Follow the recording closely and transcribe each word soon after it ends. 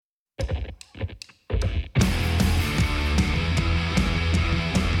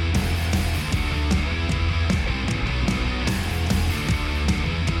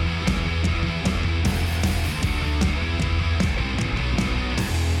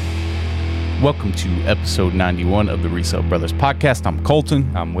Welcome to episode 91 of the Resale Brothers podcast. I'm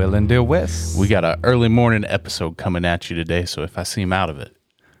Colton. I'm Will and Dill West. We got an early morning episode coming at you today, so if I seem out of it,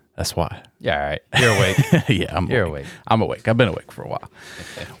 that's why. Yeah, all right. You're awake. Yeah, You're awake. I'm awake. I've been awake for a while.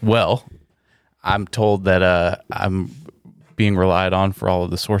 Well, I'm told that I'm being relied on for all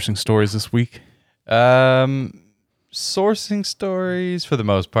of the sourcing stories this week. Sourcing stories for the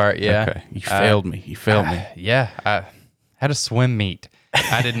most part, yeah. Okay, you failed me. You failed me. Yeah, I had a swim meet.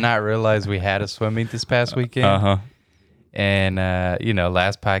 I did not realize we had a swim meet this past weekend. Uh-huh. And,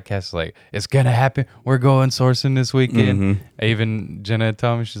 last podcast, like, it's going to happen. We're going sourcing this weekend. Mm-hmm. Even Jenna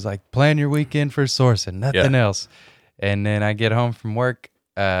told me, she's like, plan your weekend for sourcing, nothing else. And then I get home from work,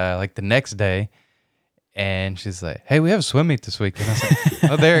 the next day, and she's like, hey, we have a swim meet this weekend. I was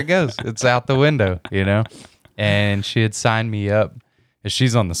like, oh, there it goes. It's out the window, And she had signed me up.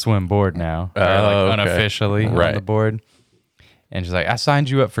 She's on the swim board now, okay. unofficially on the board. And she's like, I signed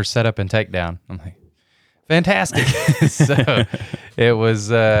you up for setup and takedown. I'm like, fantastic. So it was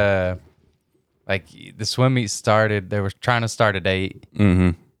the swim meet started. They were trying to start at 8. Mm-hmm.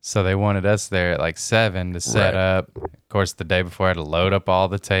 So they wanted us there at 7 to set up. Of course, the day before I had to load up all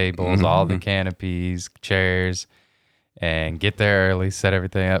the tables, all the canopies, chairs, and get there early, set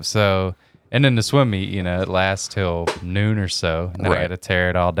everything up. So, and then the swim meet, it lasts till noon or so. And then I got to tear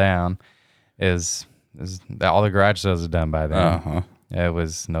it all down. All the garage sales are done by then. Uh-huh. It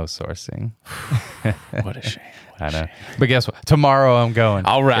was no sourcing. What a shame. I know. But guess what? Tomorrow I'm going.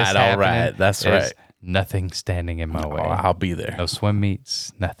 All right. It's happening. That's There's right. nothing standing in my way. I'll be there. No swim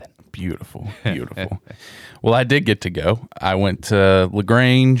meets, nothing. Beautiful. Well, I did get to go. I went to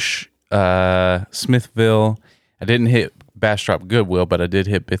LaGrange, Smithville. I didn't hit Bastrop Goodwill, but I did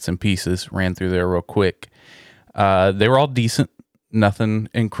hit Bits and Pieces. Ran through there real quick. They were all decent. Nothing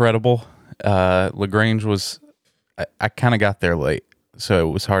incredible. LaGrange was, I kind of got there late, so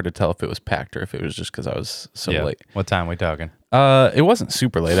it was hard to tell if it was packed or if it was just because I was so late. What time we talking? It wasn't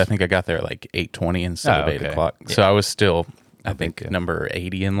super late. I think I got there at like 8:20 instead of 8 o'clock. Yeah. So I was still, I think, number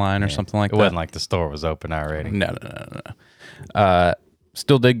 80 in line or something like that. It wasn't like the store was open already. No.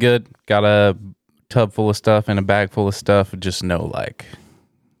 Still did good. Got a tub full of stuff and a bag full of stuff. Just I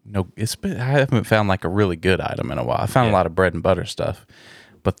haven't found like a really good item in a while. I found a lot of bread and butter stuff.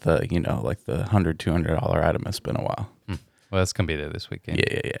 But the $100, $200 item has been a while. Well, that's going to be there this weekend.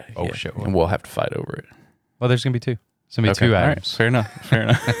 Yeah. Oh, sure. And we'll have to fight over it. Well, there's going to be 2. It's going to be 2 items. Right. Fair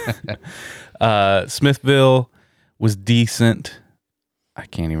enough. Smithville was decent. I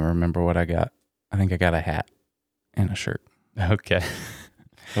can't even remember what I got. I think I got a hat and a shirt. Okay.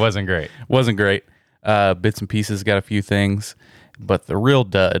 Wasn't great. Bits and Pieces got a few things. But the real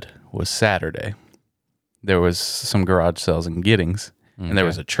dud was Saturday. There was some garage sales in Giddings. And there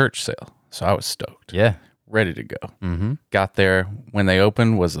was a church sale, so I was stoked. Yeah. Ready to go. Mm-hmm. Got there when they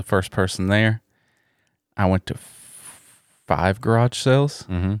opened, was the first person there. I went to 5 garage sales.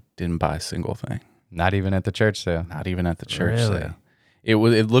 Mm-hmm. Didn't buy a single thing. Not even at the church sale? Not even at the church Really? sale.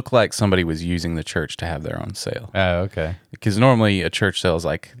 It looked like somebody was using the church to have their own sale. Oh, okay. Because normally a church sale is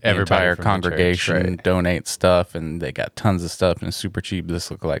like the Everybody entire from the congregation church, donates stuff, and they got tons of stuff, and it's super cheap. This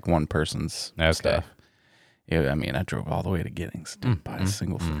looked like one person's stuff. Yeah, I mean, I drove all the way to Giddings. Didn't buy a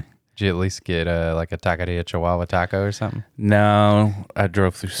single thing. Did you at least get a taqueria Chihuahua taco or something? No, I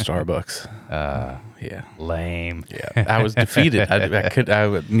drove through Starbucks. Yeah. Lame. Yeah, I was defeated.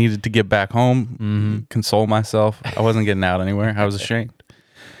 I needed to get back home, console myself. I wasn't getting out anywhere. I was ashamed.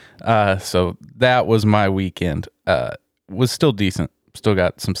 So that was my weekend. Was still decent. Still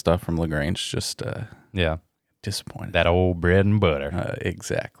got some stuff from LaGrange. Just disappointed. That old bread and butter.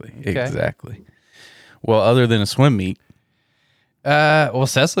 Exactly. Okay. Exactly. Well, other than a swim meet.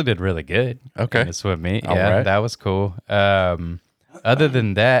 Cecily did really good. Okay. In the swim meet. All Yeah, right. that was cool. Other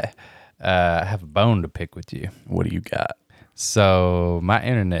than that, I have a bone to pick with you. What do you got? So my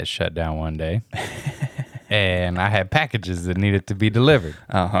internet shut down one day, and I had packages that needed to be delivered.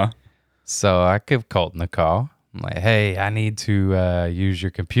 Uh-huh. So I give Colton a call. I'm like, hey, I need to use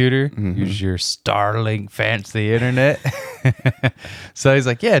your computer, use your Starlink fancy internet. So he's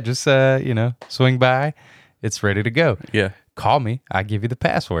like, yeah, just, swing by. It's ready to go. Yeah. Call me. I give you the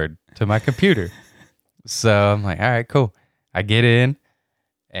password to my computer. So I'm like, all right, cool. I get in,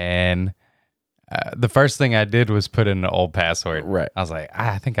 and the first thing I did was put in the old password. Right. I was like,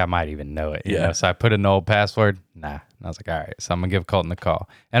 I think I might even know it. Yeah. So I put in the old password. Nah. And I was like, all right. So I'm gonna give Colton a call.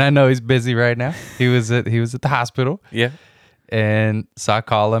 And I know he's busy right now. He was at the hospital. Yeah. And so I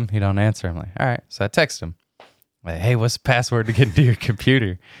call him. He don't answer. I'm like, all right. So I text him. I'm like, hey, what's the password to get into your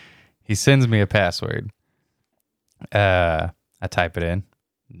computer? He sends me a password. I type it in.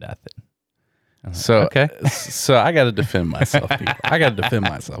 Nothing. So okay. so I got to defend myself. People. I got to defend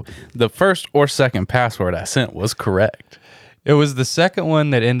myself. The first or second password I sent was correct. It was the second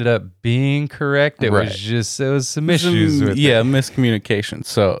one that ended up being correct. It Right. was some issues with it. Miscommunication.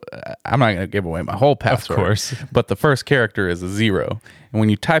 So I'm not going to give away my whole password. Of course. But the first character is a 0. And when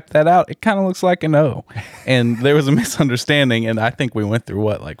you type that out, it kind of looks like an O. And there was a misunderstanding. And I think we went through,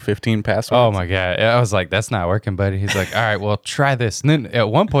 like 15 passwords? Oh, my God. I was like, that's not working, buddy. He's like, all right, well, try this. And then at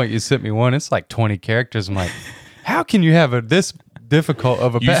one point, you sent me one. It's like 20 characters. I'm like, how can you have this difficult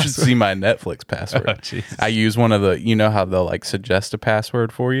of a You password? should see my Netflix password. Oh, Jesus. I use one of the, you know how they'll like suggest a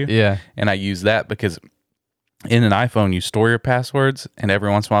password for you? Yeah. And I use that because in an iPhone, you store your passwords, and every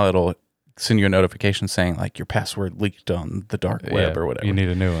once in a while, it'll send you a notification saying like your password leaked on the dark web or whatever. You need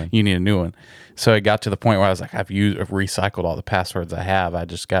a new one. You need a new one. So it got to the point where I was like, I've recycled all the passwords I have. I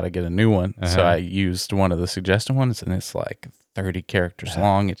just got to get a new one. So I used one of the suggested ones, and it's like 30 characters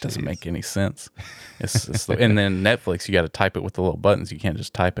long. It doesn't make any sense. And then Netflix, you got to type it with the little buttons. You can't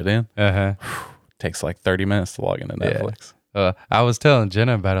just type it in. Takes like 30 minutes to log into Netflix. I was telling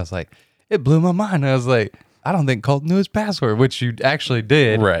Jenna about it. I was like, it blew my mind. I was like, I don't think Colt knew his password, which you actually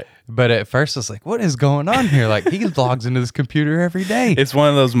did. Right. But at first, I was like, what is going on here? Like, he logs into this computer every day. It's one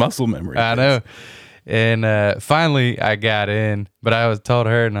of those muscle memory I know. And finally, I got in, but I told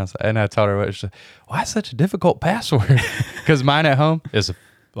her, and I told her, she's like, why such a difficult password? Because mine at home is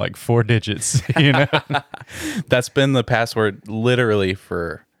like 4 digits, you know? That's been the password literally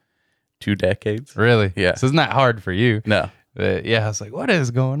for 2 decades. Really? Yeah. So it's not hard for you. No. But yeah, I was like, what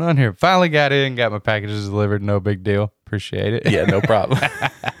is going on here? Finally got in, got my packages delivered. No big deal. Appreciate it. Yeah, no problem.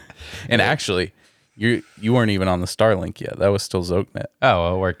 And actually, you weren't even on the Starlink yet. That was still ZokeNet. Oh,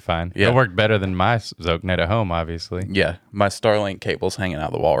 well, it worked fine. Yeah. It worked better than my ZokeNet at home, obviously. Yeah, my Starlink cable's hanging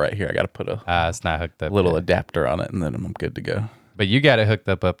out the wall right here. I got to put a It's not hooked up little yet. adapter on it, and then I'm good to go. But you got it hooked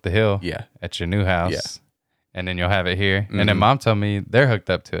up the hill. Yeah. At your new house. Yeah. And then you'll have it here. And then Mom told me they're hooked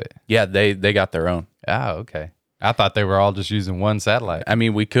up to it. Yeah, they got their own. Oh, okay. I thought they were all just using one satellite. I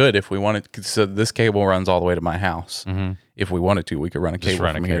mean, we could if we wanted. So this cable runs all the way to my house. If we wanted to, we could run a cable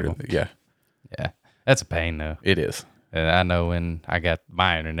run a from here. cable. Yeah, Yeah. That's a pain, though. it is. And I know when I got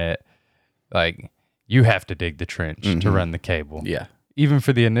my internet, like, you have to dig the trench to run the cable. Yeah. Even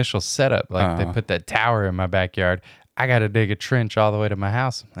for the initial setup, like, they put that tower in my backyard. I got to dig a trench all the way to my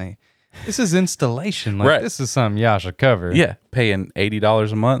house. I'm like, this is installation. Like, Right. this is something y'all should cover. Yeah, paying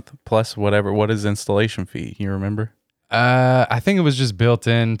 $80 a month plus whatever. What is installation fee? You remember? I think it was just built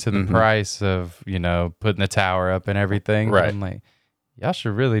into the price of, putting the tower up and everything. But Right. I'm like, y'all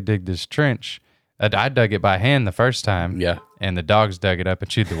should really dig this trench. I dug it by hand the first time. Yeah. And the dogs dug it up and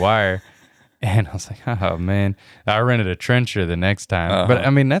chewed the wire. And I was like, oh, man. I rented a trencher the next time. But, I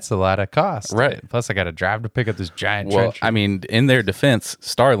mean, that's a lot of cost. Right. Plus, I got to drive to pick up this giant Well, trencher. I mean, in their defense,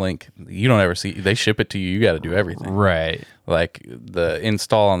 Starlink, you don't ever see. They ship it to you. You got to do everything. Right. Like the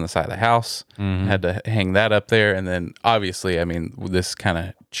install on the side of the house, had to hang that up there, and then obviously, I mean, this kind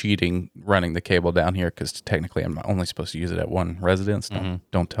of cheating running the cable down here because technically I'm only supposed to use it at one residence.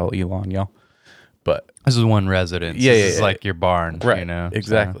 Don't tell Elon, y'all. But This is one residence. Yeah, This yeah, is yeah. like your barn, right, you know? So,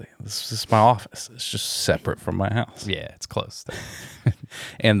 exactly. This is my office. It's just separate from my house. yeah, it's close.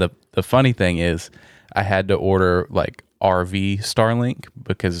 And the funny thing is, I had to order like RV Starlink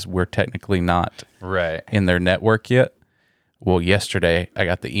because we're technically not Right. in their network yet. Well, yesterday I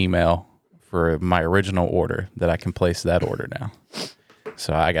got the email for my original order that I can place that order now.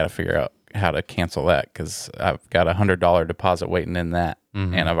 So I got to figure out how to cancel that because I've got $100 deposit waiting in that,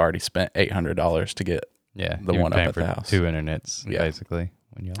 and I've already spent $800 to get Yeah. the you're one up paying at for the house. 2 internets, Yeah. basically.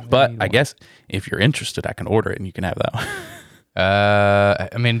 When you only But need I one. guess if you're interested, I can order it and you can have that one.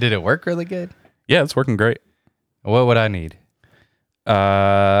 I mean, did it work really good? Yeah, it's working great. What would I need?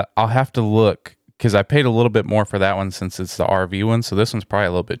 I'll have to look because I paid a little bit more for that one since it's the RV one. So this one's probably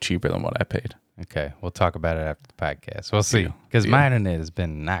a little bit cheaper than what I paid. Okay, we'll talk about it after the podcast. We'll see. Because my internet has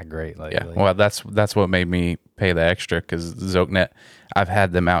been not great lately. Yeah, well, that's what made me pay the extra because ZokeNet, I've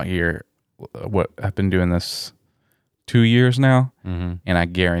had them out here. I've been doing this 2 years now, and I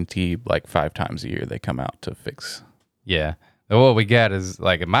guarantee like 5 times a year they come out to fix. Yeah. What we got is,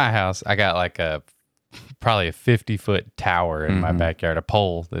 like, at my house, I got like probably a 50-foot tower in my backyard, a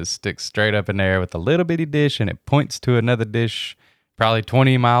pole that sticks straight up in there with a little bitty dish, and it points to another dish probably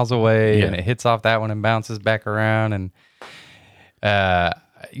 20 miles away, and it hits off that one and bounces back around, and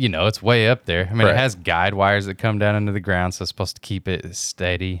it's way up there. I mean, Right. it has guide wires that come down into the ground, so it's supposed to keep it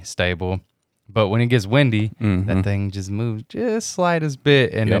steady, stable. But when it gets windy, that thing just moves just slightest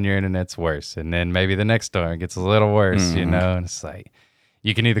bit, and then your internet's worse. And then maybe the next storm gets a little worse, and it's like,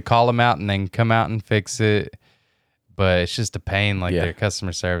 you can either call them out and then come out and fix it, but it's just a pain. Like Yeah. their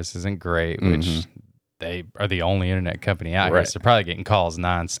customer service isn't great, which they are the only internet company out here. Right. So they're probably getting calls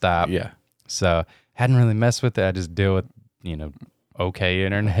nonstop. Yeah. So hadn't really messed with it. I just deal with, okay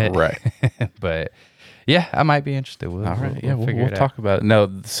internet. Right. But yeah, I might be interested. All right. Yeah, figure we'll it out. talk about it.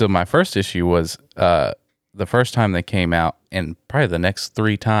 No, so my first issue was the first time they came out, and probably the next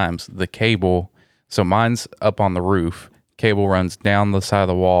 3 times, the cable. So mine's up on the roof. Cable runs down the side of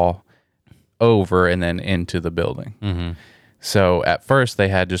the wall, over, and then into the building. Mm-hmm. So at first, they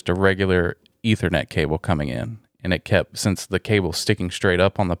had just a regular Ethernet cable coming in. And it kept, since the cable's sticking straight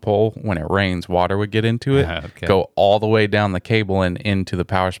up on the pole, when it rains, water would get into it, Okay. go all the way down the cable and into the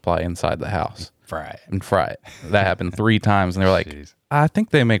power supply inside the house Fry. and fry it. That happened 3 times. And they're like, Jeez. I think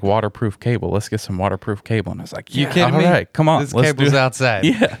they make waterproof cable. Let's get some waterproof cable. And I was like, You yeah, kidding all me? right, come on. This let's cable's do it. outside.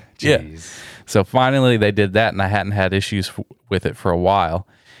 Yeah. Yeah. Jeez. So finally they did that, and I hadn't had issues with it for a while.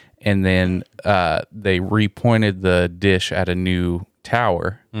 And then they repointed the dish at a new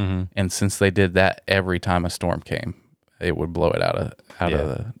tower. Mm-hmm. And since they did that, every time a storm came, it would blow it out of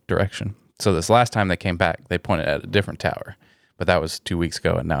the direction. So this last time they came back, they pointed at a different tower. But that was 2 weeks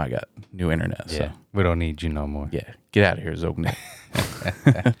ago, and now I got new internet. Yeah. So We don't need you no more. yeah, get out of here, Zognet.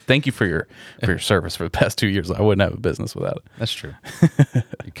 Thank you for your service for the past 2 years. I wouldn't have a business without it. That's true.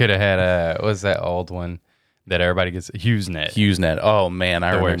 You could have had what was that old one that everybody gets? HughesNet. HughesNet. Oh man,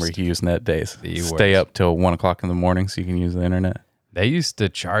 I remember worst. HughesNet days. The Stay worst. up till 1 o'clock in the morning so you can use the internet. They used to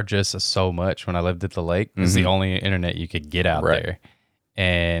charge us so much when I lived at the lake. It's the only internet you could get out Right. there.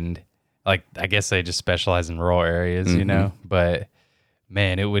 And like, I guess they just specialize in rural areas, you know? But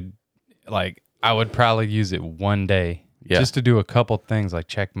man, it would, like, I would probably use it one day just to do a couple things, like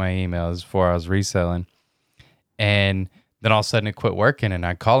check my emails before I was reselling. And then all of a sudden it quit working, and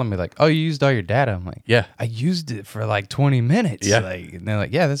I'd call them and be like, oh, you used all your data. I'm like, Yeah. I used it for like 20 minutes. Yeah. Like, and they're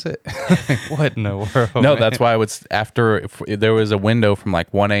like, yeah, that's it. Like, what in the world? No, man? that's why if there was a window from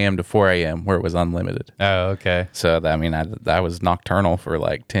like 1 a.m. to 4 a.m. where it was unlimited. Oh, okay. So I was nocturnal for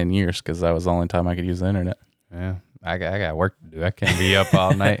like 10 years because that was the only time I could use the internet. Yeah, I got work to do. I can't be up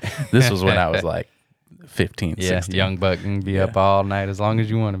all night. This was when I was like 15, Yeah, 16. young buck can be up all night as long as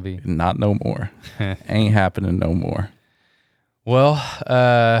you want to be. Not no more. Ain't happening no more. Well,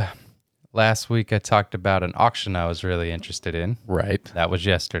 last week I talked about an auction I was really interested in. Right. That was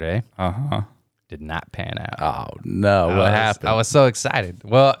yesterday. Uh-huh. Did not pan out. Oh, no. What happened? I was so excited.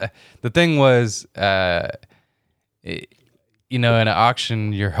 Well, the thing was, in an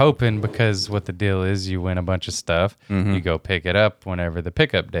auction, you're hoping, because what the deal is, you win a bunch of stuff. You go pick it up whenever the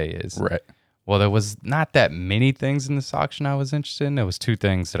pickup day is. Right. Well, there was not that many things in this auction I was interested in. There was 2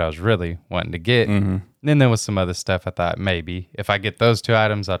 things that I was really wanting to get. And then there was some other stuff I thought maybe if I get those 2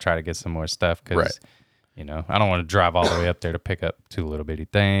 items, I'll try to get some more stuff because, I don't want to drive all the way up there to pick up 2 little bitty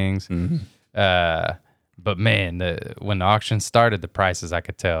things. But man, when the auction started, the prices, I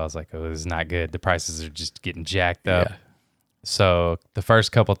could tell. I was like, oh, this is not good. The prices are just getting jacked up. Yeah. So the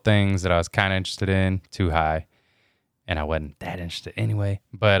first couple things that I was kind of interested in, too high. And I wasn't that interested anyway.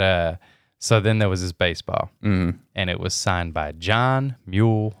 But so then there was this baseball. And it was signed by John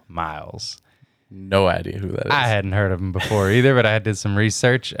Mule Miles. No idea who that is. I hadn't heard of him before either, but I did some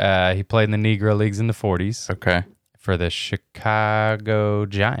research. He played in the Negro Leagues in the 40s Okay. for the Chicago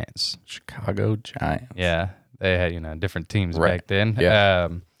Giants. Chicago Giants. Yeah, they had different teams Right. back then. Yeah.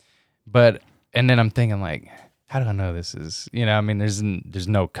 And then I'm thinking, like, how do I know this is? There's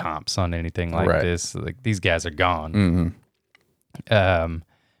no comps on anything like Right. this. Like, these guys are gone.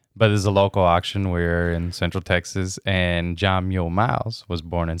 But there's a local auction. We're in Central Texas, and John Mule Miles was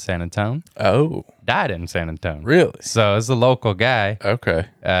born in San Antonio, Oh, died in San Antonio. really? So it's a local guy. Okay.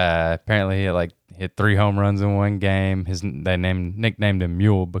 Apparently, he hit 3 home runs in one game. They nicknamed him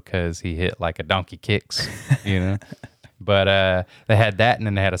Mule because he hit like a donkey kicks, But they had that, and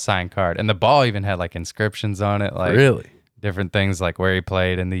then they had a signed card, and the ball even had like inscriptions on it, like Really? different things, like where he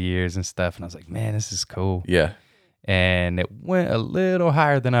played in the years and stuff. And I was like, man, this is cool. Yeah. And it went a little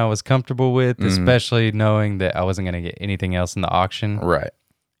higher than I was comfortable with, especially knowing that I wasn't going to get anything else in the auction. Right.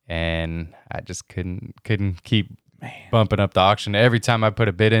 And I just couldn't keep bumping up the auction. Every time I put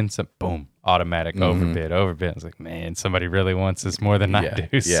a bid in, boom, automatic overbid. I was like, man, somebody really wants this more than I do.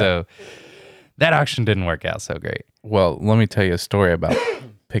 Yeah. So that auction didn't work out so great. Well, let me tell you a story about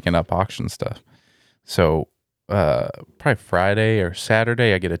picking up auction stuff. So probably Friday or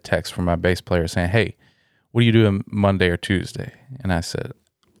Saturday, I get a text from my bass player saying, hey, what are you doing Monday or Tuesday? And I said,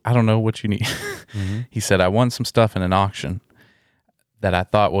 I don't know what you need. He said, I won some stuff in an auction that I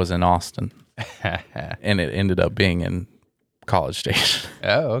thought was in Austin. And it ended up being in College Station.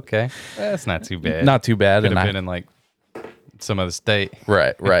 Oh, okay. That's not too bad. Not too bad. Could And have been in like some other state.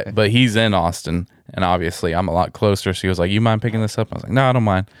 Right. But he's in Austin. And obviously, I'm a lot closer. So he was like, "You mind picking this up?" I was like, "No, I don't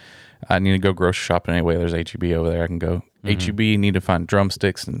mind. I need to go grocery shopping anyway. There's HEB over there. I can go. HEB, need to find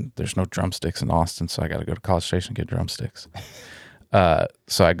drumsticks, and there's no drumsticks in Austin, so I got to go to College Station and get drumsticks."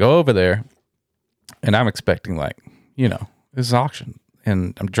 So I go over there, and I'm expecting this is auction,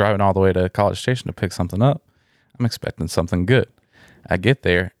 and I'm driving all the way to College Station to pick something up. I'm expecting something good. I get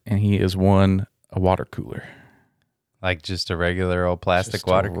there, and he has won a water cooler. Like just a regular old plastic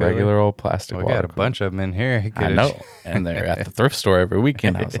water cooler? Regular old plastic water cooler. We got a bunch of them in here. I know. And they're at the thrift store every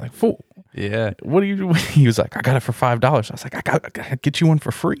weekend. I was like, fool. Yeah. What do you do? He was like, I got it for $5. I was like, I got to get you one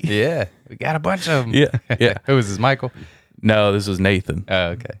for free. Yeah. We got a bunch of them. Yeah. Yeah. Who was this, Michael? No, this was Nathan. Oh,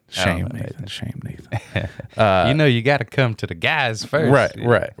 okay. Shame, Nathan. Shame, Nathan. You got to come to the guys first.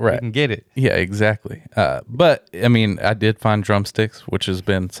 Right. You can get it. Yeah, exactly. But, I mean, I did find drumsticks, which has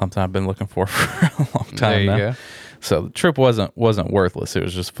been something I've been looking for a long time there you now. Go. So the trip wasn't worthless. It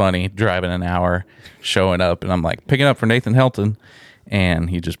was just funny driving an hour, showing up, and I'm like picking up for Nathan Helton, and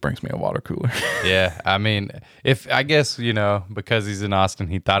he just brings me a water cooler. Yeah, I mean, I guess because he's in Austin,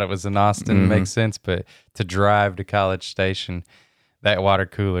 he thought it was in Austin. Makes sense, but to drive to College Station, that water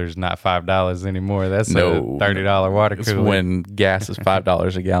cooler is not $5 anymore. That's a $30 water cooler. It's when gas is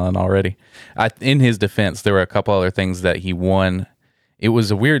 $5 a gallon already. In his defense, there were a couple other things that he won. It was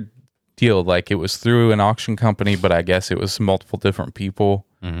a weird deal. Like it was through an auction company, but I guess it was multiple different people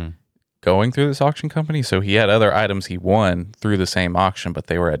going through this auction company. So he had other items he won through the same auction, but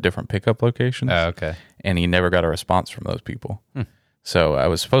they were at different pickup locations. Oh, okay. And he never got a response from those people. So I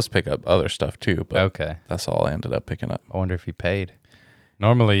was supposed to pick up other stuff too, but that's all I ended up picking up. I wonder if he paid.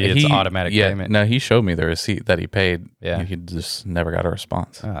 Normally it's automatic payment. No, he showed me the receipt that he paid. Yeah. He just never got a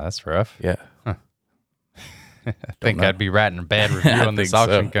response. Oh, that's rough. Yeah. I think I'd be writing a bad review on this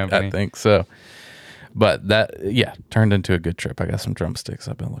auction company. I think so. But that, turned into a good trip. I got some drumsticks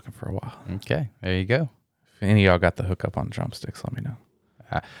I've been looking for a while. Okay, there you go. If any of y'all got the hookup on drumsticks, let me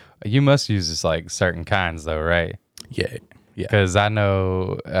know. You must use this like certain kinds though, right? Yeah. Because I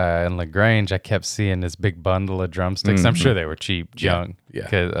know in LaGrange, I kept seeing this big bundle of drumsticks. I'm sure they were cheap junk. Yeah.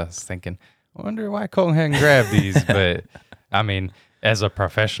 Because I was thinking, I wonder why Colton hadn't grabbed these. But I mean, as a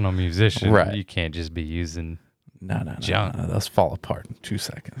professional musician, you can't just be using junk. No. Those fall apart in 2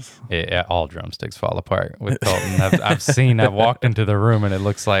 seconds. All drumsticks fall apart with Colton. I've walked into the room and it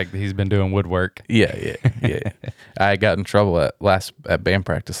looks like he's been doing woodwork. Yeah. I got in trouble at band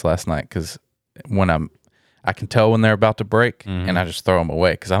practice last night because I can tell when they're about to break, and I just throw them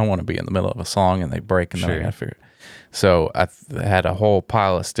away because I don't want to be in the middle of a song and they break and then I got to figure it. So I had a whole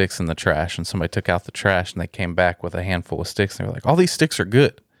pile of sticks in the trash, and somebody took out the trash and they came back with a handful of sticks and they were like, "All these sticks are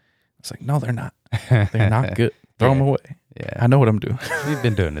good." I was like, "No, they're not. They're not good. Throw them away." Yeah, I know what I'm doing. We've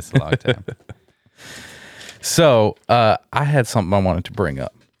been doing this a long time. So I had something I wanted to bring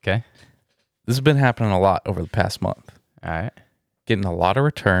up. Okay. This has been happening a lot over the past month. All right. Getting a lot of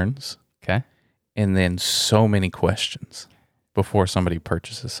returns. Okay. And then so many questions before somebody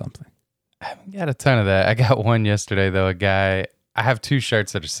purchases something. I haven't got a ton of that. I got one yesterday, though. A guy, I have two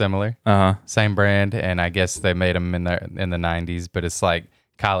shirts that are similar. Same brand, and I guess they made them in the 90s, but it's like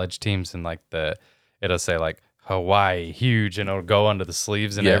college teams and like it'll say like Hawaii, huge, and it'll go under the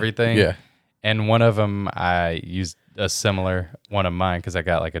sleeves and everything. Yeah. And one of them, I used a similar one of mine because I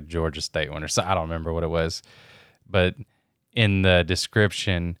got like a Georgia State one or something. I don't remember what it was. But in the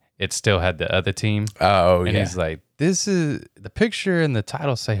description, it still had the other team. Oh, and he's like, this is the picture and the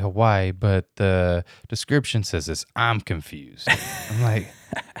title say Hawaii, but the description says this. I'm confused. I'm like,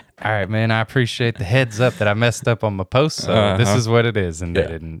 all right, man, I appreciate the heads up that I messed up on my post. So this is what it is. And they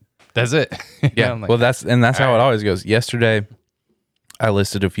didn't. That's it. Yeah. Like, well, that's how it always goes. Yesterday, I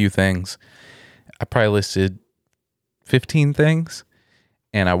listed a few things. I probably listed 15 things,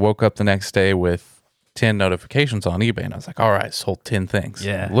 and I woke up the next day with 10 notifications on eBay, and I was like, all right, sold 10 things.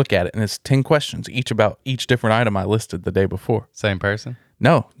 Yeah. Look at it, and it's 10 questions, each about each different item I listed the day before. Same person?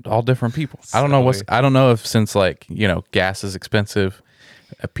 No, all different people. I don't know if since gas is expensive,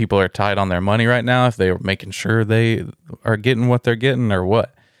 people are tight on their money right now, if they are making sure they are getting what they're getting or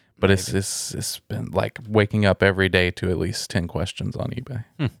what. But it's been like waking up every day to at least 10 questions on eBay.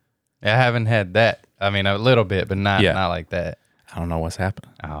 I haven't had that. I mean, a little bit, but not like that. I don't know what's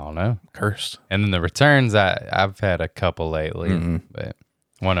happening. I don't know. Cursed. And then the returns, I've had a couple lately, but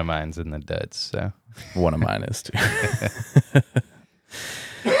one of mine's in the duds. So one of mine is too.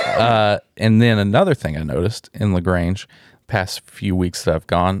 And then another thing I noticed in LaGrange, past few weeks that I've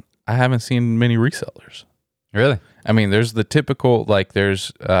gone, I haven't seen many resellers. Really? I mean, there's the typical,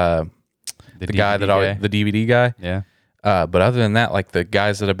 there's the guy that always, the DVD guy. Yeah. But other than that, like the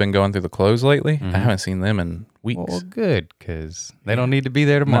guys that have been going through the clothes lately, I haven't seen them in weeks. Well, good, because they don't need to be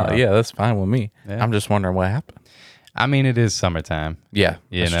there tomorrow. No, yeah, that's fine with me. Yeah. I'm just wondering what happened. I mean, it is summertime. Yeah,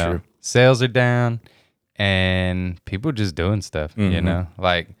 You that's know, true. sales are down and people just doing stuff, you know,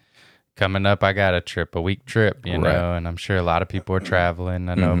 like coming up, I got a week trip, you know, and I'm sure a lot of people are traveling.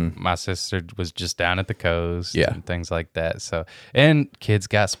 I know my sister was just down at the coast and things like that. So, and kids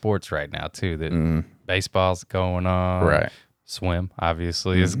got sports right now too, that baseball's going on. Right. Swim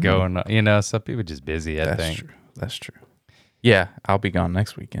obviously is going on, you know, so people just busy, I think. True. That's true. Yeah, I'll be gone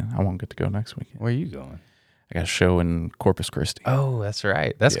next weekend. I won't get to go next weekend. Where are you going? I got a show in Corpus Christi. Oh, that's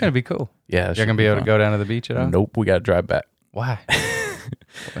right. That's going to be cool. Yeah. You're going to be able to go down to the beach at all? Nope, we got to drive back. Why?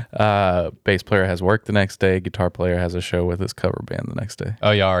 Bass player has work the next day. Guitar player has a show with his cover band the next day.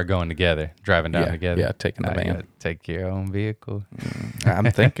 Oh, y'all are going together, driving down together? Yeah, taking the You van. gotta take your own vehicle. I'm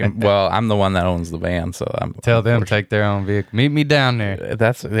thinking, well, I'm the one that owns the van, so I'm Tell them take their own vehicle. Meet me down there.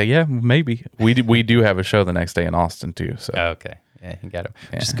 That's maybe we do have a show the next day in Austin too. So Okay. Yeah, you got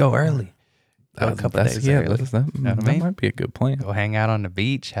to just go early. Go a couple days early. That might be a good plan. Go hang out on the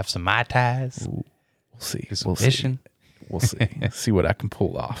beach, have some Mai Tais. We'll see. Do some fishing. We'll see. See what I can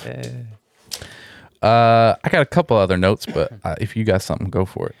pull off. I got a couple other notes, but if you got something, go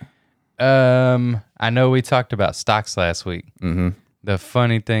for it. I know we talked about stocks last week. Mm-hmm. The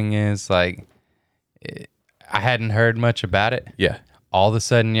funny thing is, like, I hadn't heard much about it. Yeah. All of a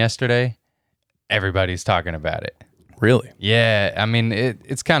sudden yesterday, everybody's talking about it. Really? Yeah. I mean,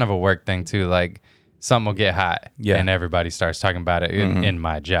 it's kind of a work thing too. Like, something will get hot and everybody starts talking about it in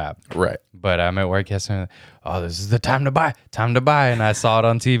my job. Right. But I'm at work yesterday. Oh, this is the time to buy. And I saw it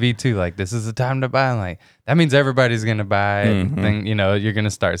on TV too. Like, this is the time to buy. I'm like, that means everybody's going to buy. Then, you know, you're going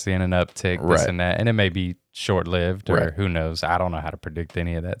to start seeing an uptick, this and that. And it may be short-lived or who knows. I don't know how to predict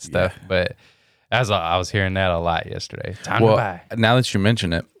any of that stuff. Yeah. But I was hearing that a lot yesterday. Time to buy. Now that you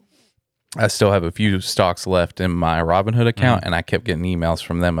mention it, I still have a few stocks left in my Robinhood account, and I kept getting emails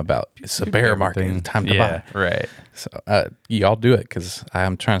from them about it's a bear market, time to buy. Right. So y'all do it because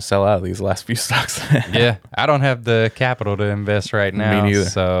I'm trying to sell out of these last few stocks. Yeah, I don't have the capital to invest right now. Me neither.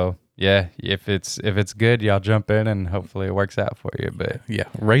 So yeah, if it's good, y'all jump in and hopefully it works out for you. But yeah,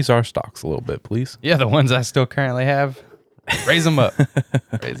 raise our stocks a little bit, please. Yeah, the ones I still currently have, raise them up.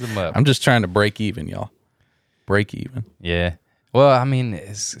 Raise them up. I'm just trying to break even, y'all. Break even. Yeah. Well, I mean,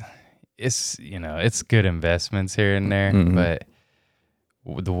 it's you know, it's good investments here and there, but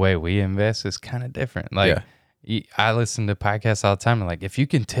the way we invest is kind of different. Like, I listen to podcasts all the time, and like, if you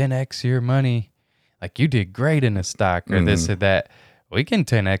can 10x your money, like you did great in a stock or this or that, we can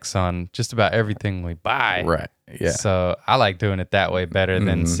 10x on just about everything we buy. Right. Yeah. So I like doing it that way better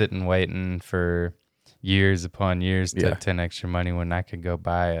than sitting waiting for years upon years to 10x your money when I could go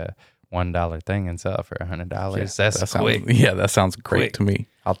buy a $1 thing and sell it for $100. That's quick. That sounds great to me.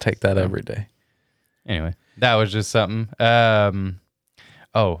 I'll take that every day. Anyway, that was just something.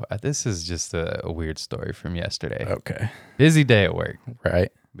 This is just a weird story from yesterday. Okay. Busy day at work.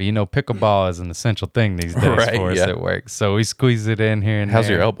 Right. But you know, pickleball is an essential thing these days for us at work. So we squeeze it in here and How's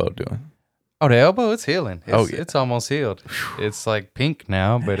there. your elbow doing? Oh, the elbow, it's healing. It's, it's almost healed. It's like pink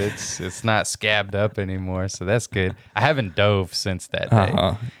now, but it's not scabbed up anymore. So that's good. I haven't dove since that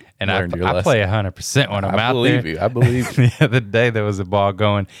day. And I play 100% when I'm out there. I believe you. The other day there was a ball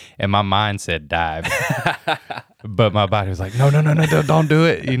going, and my mind said dive, but my body was like, no, don't do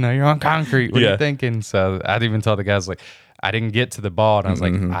it. You know, you're on concrete. What are you thinking? So I'd even tell the guys, like, I didn't get to the ball, and I was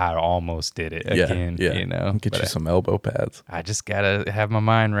like, I almost did it again. Yeah. You know, get you some elbow pads. I just gotta have my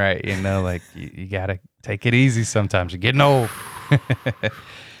mind right. You know, like you gotta take it easy sometimes. You're getting old.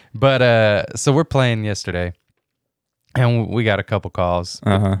 But so we're playing yesterday. And we got a couple calls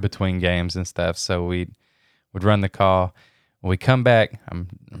between games and stuff. So we'd run the call. When we come back, I'm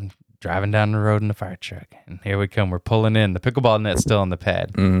driving down the road in the fire truck. And here we come. We're pulling in. The pickleball net's still on the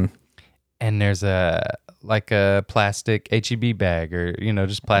pad. And there's a plastic HEB bag or, you know,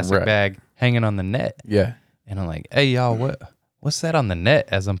 just plastic bag hanging on the net. Yeah. And I'm like, hey, y'all, what's that on the net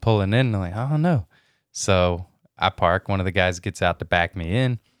as I'm pulling in? And I'm like, I don't know. So I park. One of the guys gets out to back me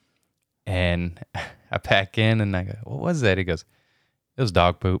in. And I pack in and I go, what was that? He goes, it was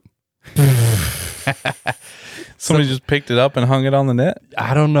dog poop. Somebody just picked it up and hung it on the net?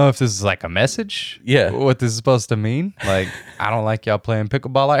 I don't know if this is like a message. Yeah. What this is supposed to mean. Like, I don't like y'all playing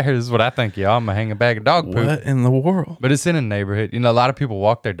pickleball out here. This is what I think, y'all. I'm going to hang a bag of dog poop. What in the world? But it's in a neighborhood. You know, a lot of people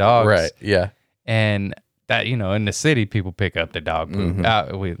walk their dogs. Right. Yeah. And that, you know, in the city, people pick up the dog poop.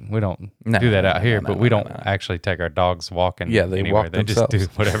 We don't do that out here, but we don't actually take our dogs walking. Yeah, they anywhere. walk They just do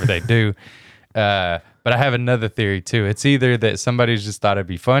whatever they do. But I have another theory too. It's either that somebody's just thought it'd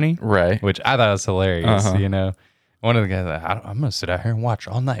be funny, right? Which I thought was hilarious, you know, one of the guys, like, I'm going to sit out here and watch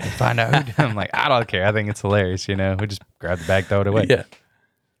all night and find out who did. I'm like, I don't care. I think it's hilarious. We just grab the bag, throw it away. Yeah.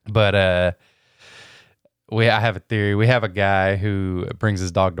 But I have a theory. We have a guy who brings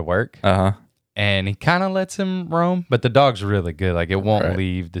his dog to work. And he kind of lets him roam, but the dog's really good. Like, it won't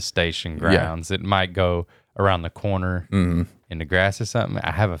leave the station grounds. It might go around the corner in the grass or something.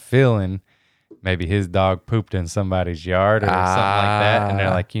 I have a feeling maybe his dog pooped in somebody's yard or something like that. And they're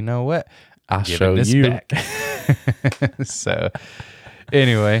like, you know what? I'll show you. Back. So,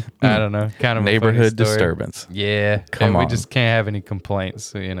 anyway, I don't know. Kind of neighborhood disturbance. Yeah. Come on. We just can't have any complaints.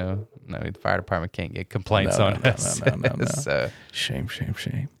 So, no, the fire department can't get complaints on us. No. So, shame.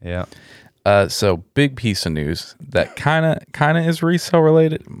 Yeah. So big piece of news that kind of is resale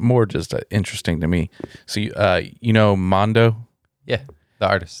related, more just interesting to me. So Mondo, yeah, the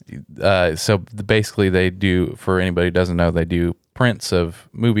artist. So basically they do, for anybody who doesn't know, they do prints of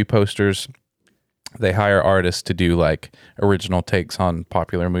movie posters. They hire artists to do like original takes on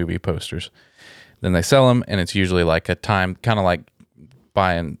popular movie posters. Then they sell them, and it's usually like a time, kind of like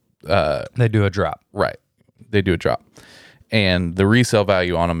buying. They do a drop, right? They do a drop. And the resale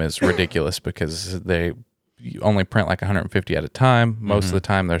value on them is ridiculous because they only print like 150 at a time. Most of the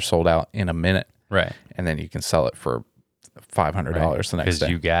time, they're sold out in a minute. Right. And then you can sell it for $500 the next day. Because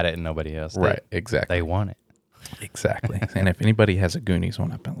you got it and nobody else did. Right, exactly. They want it. Exactly. And if anybody has a Goonies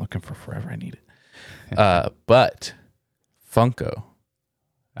one, I've been looking for forever. I need it. But Funko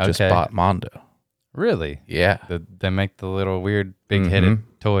just bought Mondo. Really? Yeah. They make the little weird big-headed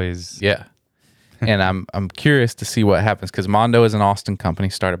toys. Yeah. And I'm curious to see what happens because Mondo is an Austin company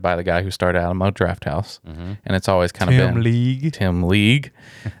started by the guy who started Alamo Drafthouse, and it's always kind of been Tim League.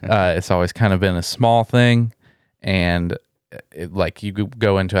 It's always kind of been a small thing, and like you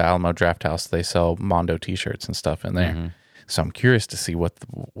go into Alamo Drafthouse, they sell Mondo T-shirts and stuff in there. So I'm curious to see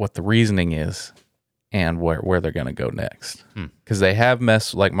what the reasoning is and where they're going to go next because they have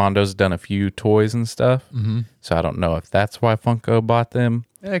like Mondo's done a few toys and stuff. So I don't know if that's why Funko bought them.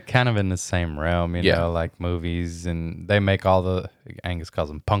 They're kind of in the same realm, you know, like movies, and they make all the, Angus calls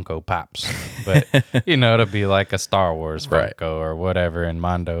them Funko Pops, but, it'll be like a Star Wars Funko or whatever, and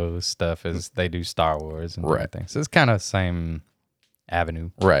Mondo stuff is, they do Star Wars and everything. So it's kind of same avenue.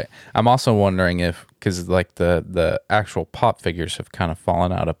 Right. I'm also wondering if, because like the actual pop figures have kind of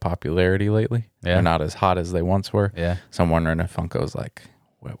fallen out of popularity lately. Yeah. They're not as hot as they once were. Yeah. So I'm wondering if Funko's like,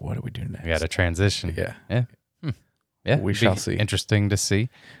 what do we do next? We got to transition. Yeah. Yeah. Yeah, we shall see. Interesting to see.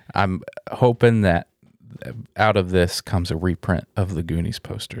 I'm hoping that out of this comes a reprint of the Goonies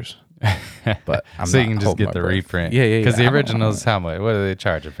posters. But I'm so you can just get the reprint. Yeah. Because the originals, how much? What are they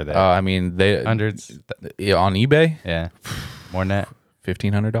charging for that? I mean, they hundreds on eBay. Yeah, more than that.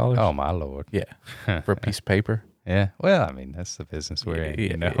 $1,500. Oh my lord. Yeah, for a piece of paper. Yeah. Well, I mean, that's the business we're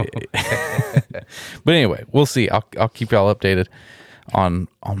in. But anyway, we'll see. I'll keep y'all updated on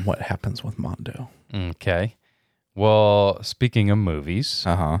what happens with Mondo. Okay. Well, speaking of movies,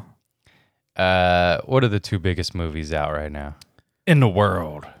 what are the two biggest movies out right now in the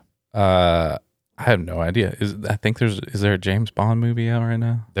world? I have no idea. Is there a James Bond movie out right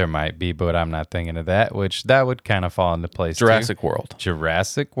now? There might be, but I'm not thinking of that. Which that would kind of fall into place. Jurassic World.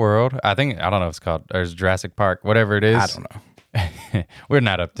 Jurassic World. I don't know if it's called. There's Jurassic Park, whatever it is. I don't know. We're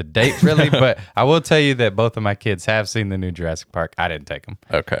not up to date really, but I will tell you that both of my kids have seen the new Jurassic Park. I didn't take them.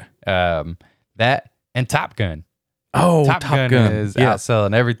 Okay. That and Top Gun. Oh, Top Gun is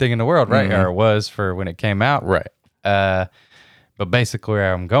outselling everything in the world, right? Or it was for when it came out. Right. But basically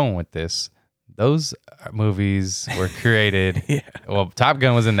where I'm going with this, those movies were created. Well, Top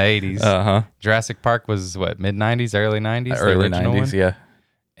Gun was in the 80s. Jurassic Park was what, mid-90s, early 90s? Early 90s, yeah.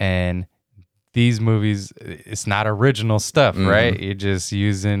 And these movies, it's not original stuff, right? You're just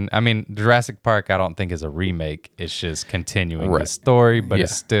using, Jurassic Park I don't think is a remake. It's just continuing the story, but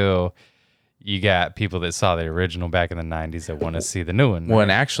it's still... You got people that saw the original back in the 90s that want to see the new one. Well,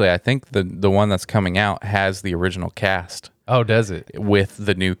 and actually, I think the one that's coming out has the original cast. Oh, does it? With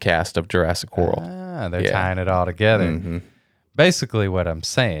the new cast of Jurassic World. They're tying it all together. Basically, what I'm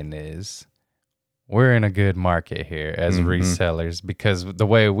saying is we're in a good market here as resellers because the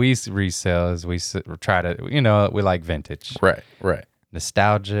way we resell is we try to, we like vintage. Right.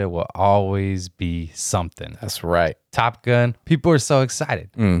 Nostalgia will always be something. That's right. Top Gun, people are so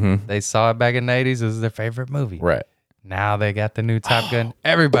excited. They saw it back in the 80s. It was their favorite movie. Right. Now they got the new Top Gun.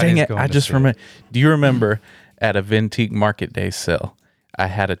 Everybody's going I just remember. Do you remember at a Vintique Market Day sale, I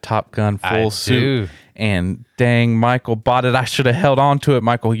had a Top Gun full suit. And dang, Michael bought it. I should have held on to it.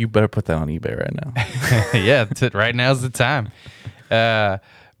 Michael, you better put that on eBay right now. Yeah, right now's the time. But,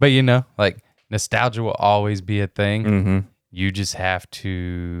 like nostalgia will always be a thing. You just have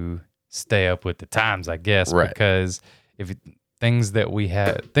to stay up with the times, I guess, Right. because things that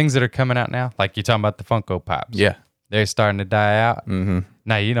are coming out now, like you're talking about the Funko Pops. Yeah. They're starting to die out. Mm-hmm.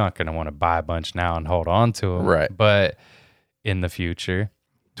 Now, you're not going to want to buy a bunch now and hold on to them. Right. But in the future,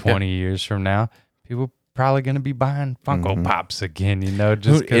 20 years from now, people probably going to be buying Funko Pops again,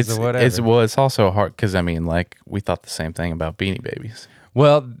 just because of whatever. It's also hard because, I mean, like, we thought the same thing about Beanie Babies.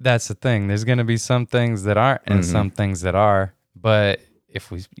 Well, that's the thing. There's going to be some things that aren't and some things that are. But if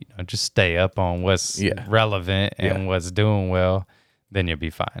we just stay up on what's relevant and what's doing well, then you'll be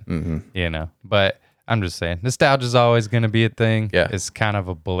fine. But I'm just saying, nostalgia is always going to be a thing. Yeah. It's kind of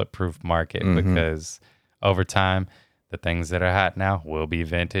a bulletproof market because over time, the things that are hot now will be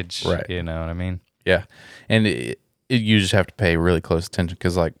vintage. Right. You know what I mean? Yeah. And you just have to pay really close attention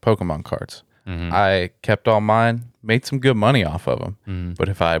because, like, Pokemon cards, I kept all mine, made some good money off of them. But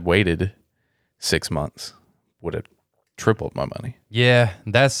if I had waited 6 months, would have tripled my money. Yeah,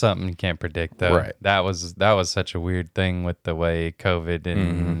 that's something you can't predict, though. Right. That was such a weird thing with the way COVID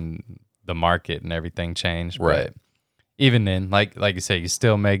and the market and everything changed. Right. But even then, like you say, you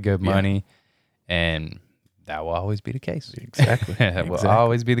still make good money, and that will always be the case. Exactly. It will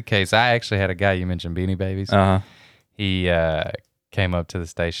always be the case. I actually had a guy, you mentioned Beanie Babies. He came up to the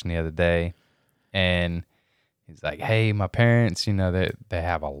station the other day, and he's like, hey, my parents, they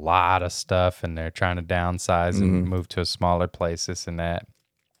have a lot of stuff, and they're trying to downsize and move to a smaller place, this and that.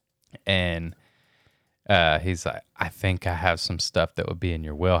 And he's like, I think I have some stuff that would be in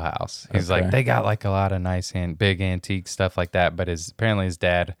your wheelhouse. He's like, they got like a lot of nice big antique stuff like that, but apparently his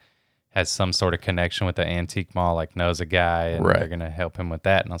dad has some sort of connection with the antique mall, like knows a guy, and they're going to help him with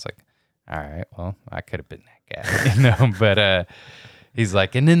that. And I was like, all right, well, I could have been that guy, but he's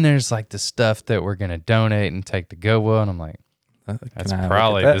like, and then there's like the stuff that we're going to donate and take to Goodwill. And I'm like, that's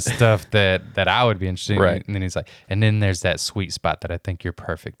probably the stuff that I would be interested in. Right. And then he's like, and then there's that sweet spot that I think you're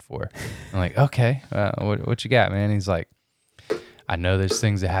perfect for. I'm like, okay, what you got, man? He's like, I know there's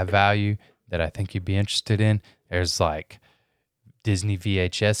things that have value that I think you'd be interested in. There's like Disney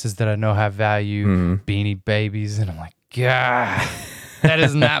VHSs that I know have value, Beanie Babies. And I'm like, God, that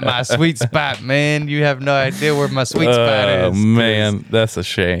is not my sweet spot, man. You have no idea where my sweet spot is. Oh, man, that's a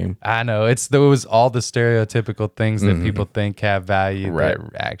shame. I know. It was all the stereotypical things that people think have value that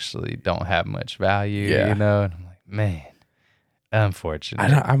actually don't have much value, And I'm like, man, unfortunate.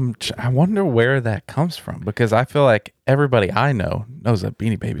 I wonder where that comes from because I feel like everybody I know knows that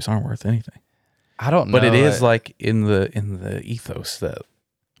Beanie Babies aren't worth anything. I don't know. But it is like in the ethos that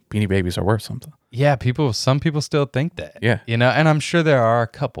Beanie Babies are worth something. Yeah, some people still think that. Yeah. And I'm sure there are a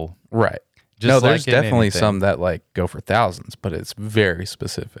couple. Right. Just there's like in definitely anything. some that like go for thousands, but it's very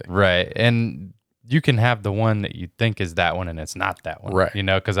specific. Right. And you can have the one that you think is that one and it's not that one. Right.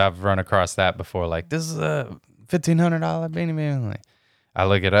 Because I've run across that before. Like, this is a $1,500 Beanie Baby. Like, I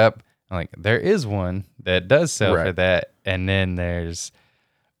look it up. I'm like, there is one that does sell for that. And then there's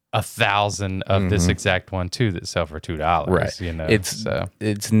 1,000 of this exact one too that sell for $2. Right.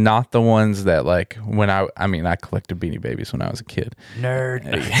 It's not the ones that like when I collected Beanie Babies when I was a kid. Nerd.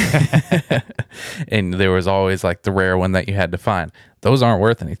 And there was always like the rare one that you had to find. Those aren't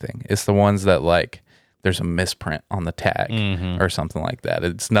worth anything. It's the ones that like there's a misprint on the tag or something like that.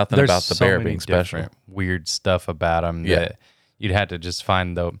 It's nothing about the bear being special. Weird stuff about them that you'd have to just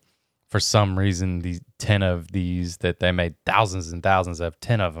find for some reason, these 10 of these that they made thousands and thousands of,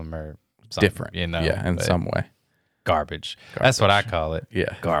 10 of them are different, in some way. Garbage. That's what I call it.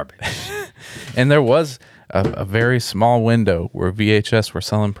 Yeah. Garbage. And there was a very small window where VHS were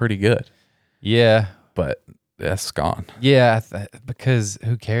selling pretty good. Yeah. But that's gone. Yeah, because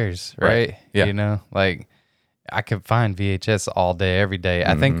who cares, right? Yeah. Like I could find VHS all day, every day.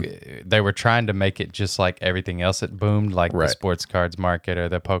 I think they were trying to make it just like everything else that boomed, like the sports cards market or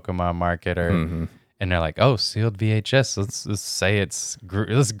the Pokemon market, and they're like, "Oh, sealed VHS. Let's say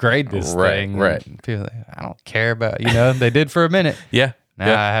let's grade this thing." Right. And people, I don't care about they did for a minute. Yeah.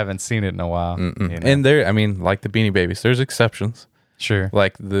 Now I haven't seen it in a while. And there, like the Beanie Babies, there's exceptions. Sure.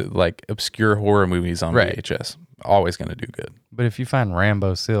 Like the obscure horror movies on VHS, always going to do good. But if you find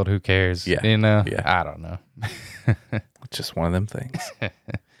Rambo sealed, who cares? Yeah. I don't know. It's just one of them things.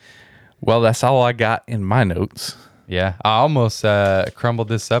 Well, that's all I got in my notes. Yeah, I almost crumbled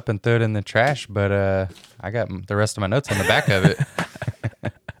this up and threw it in the trash, but I got the rest of my notes on the back of it.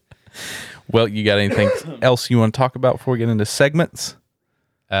 Well, you got anything else you want to talk about before we get into segments?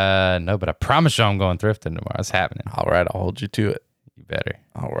 No, but I promise you I'm going thrifting tomorrow. It's happening. All right, I'll hold you to it. You better.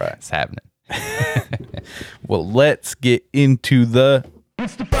 All right. It's happening. Well, let's get into the...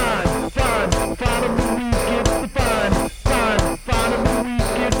 It's the fine of the week. It's the fine of the week.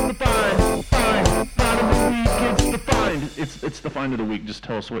 It's the fine of the week. It's the fine. It's the find of the week. Just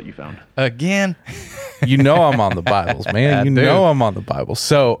tell us what you found. Again? You know I'm on the Bibles, man. I You do. know I'm on the Bibles.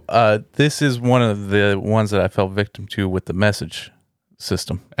 So this is one of the ones that I fell victim to with the message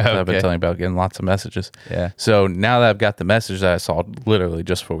system. I've been Okay. telling you about getting lots of messages. Yeah. So now that I've got the message that I saw literally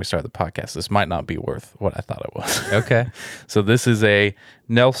just before we started the podcast, this might not be worth what I thought it was. Okay. So this is a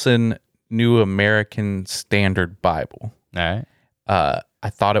Nelson New American Standard Bible. All right. I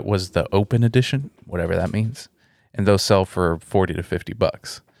thought it was the open edition, whatever that means, and those sell for $40 to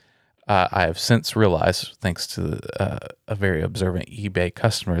 $50. I have since realized, thanks to a very observant eBay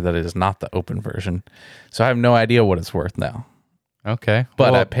customer, that it is not the open version. So I have no idea what it's worth now, Okay.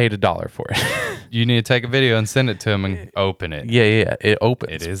 but Well, I paid $1 for it. you need to take a video and send it to him and open it. Yeah, it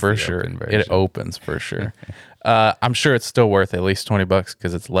opens It is for the sure. open version. It opens for sure. I'm sure it's still worth at least $20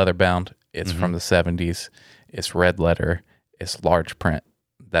 because it's leather bound. It's from the 70s. It's red letter. It's large print.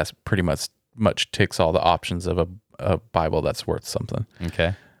 That's pretty much ticks all the options of a Bible that's worth something.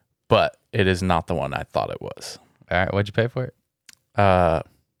 Okay. But it is not the one I thought it was. All right. What'd you pay for it?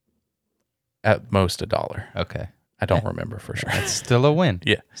 At most $1. Okay. I don't remember for sure. It's still a win.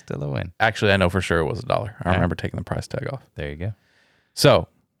 Yeah. Still a win. Actually, I know for sure it was $1. I remember taking the price tag off. There you go. So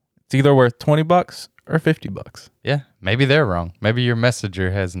it's either worth $20 or $50. Yeah. Maybe they're wrong. Maybe your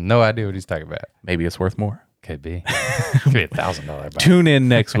messenger has no idea what he's talking about. Maybe it's worth more. Could be. Could be $1,000 Bible. Tune in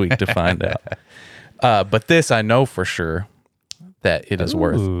next week to find out. But this I know for sure that it is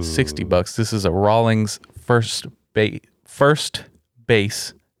worth $60. This is a Rawlings first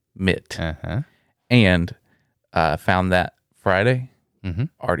base mitt, Uh-huh. and found that Friday. Mhm.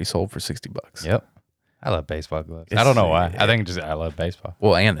 Already sold for $60. Yep. I love baseball gloves. I It's- don't know why. I think just I love baseball.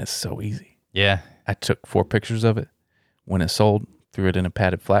 Well, and it's so easy. Yeah. I took 4 pictures of it. When it sold, threw it in a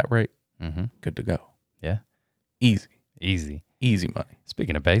padded flat rate. Mm-hmm. Good to go. Yeah. Easy Easy. money.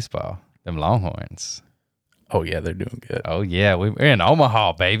 Speaking of baseball, them Longhorns. Oh yeah, they're doing good. Oh, yeah. We're in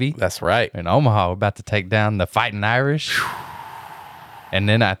Omaha, baby. That's right. In Omaha, we're about to take down the Fighting Irish. And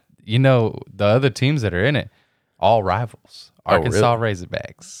then the other teams that are in it, all rivals. Arkansas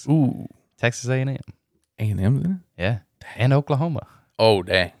Razorbacks, Ooh, Texas A&M. A&M's in it. Yeah. And Oklahoma. Oh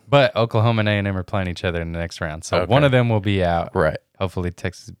dang. But Oklahoma and A&M are playing each other in the next round. So Okay. one of them will be out. Right. Hopefully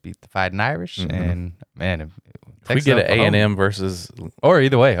Texas beat the Fighting Irish. And, man, if If we Texas, get an Oklahoma- A&M versus, Or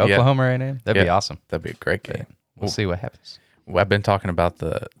either way, Oklahoma or A&M, that'd be Yeah. awesome. that'd be a great game. We'll see what happens. Well, I've been talking about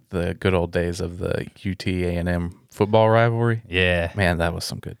the good old days of the UT A&M football rivalry. Yeah. Man, that was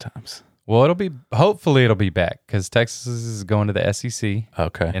some good times. Well, hopefully it'll be back because Texas is going to the SEC.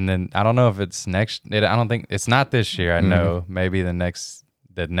 Okay. And then I don't know if it's next. I don't think it's not this year. I know maybe the next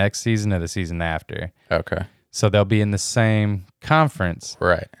season or the season after. Okay. So they'll be in the same conference.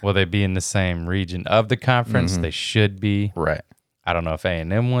 Right. Will they be in the same region of the conference? They should be. Right. I don't know if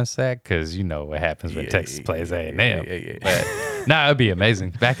A&M wants that because you know what happens when Texas plays A&M. Yeah. But no, it'd be amazing.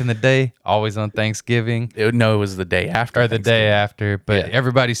 Back in the day, always on Thanksgiving It was the day after. or the day after, but Yeah.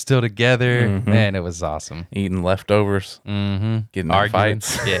 everybody's still together. Man, it was awesome. Eating leftovers. Mm-hmm. Getting in Arguing.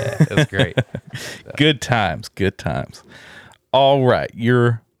 fights. Yeah, it was great. Good times. Good times. All right.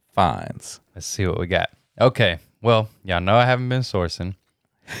 Your fines. Let's see what we got. Okay. Well, y'all know I haven't been sourcing,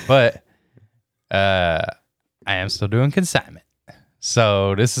 but I am still doing consignment.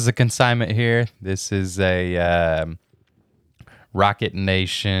 So this is a consignment here. This is a Rocket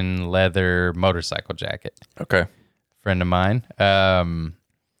Nation leather motorcycle jacket. Okay. Friend of mine.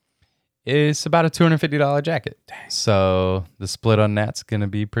 It's about a $250 jacket. So the split on that's gonna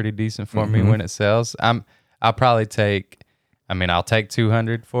be pretty decent for me when it sells. I'll probably take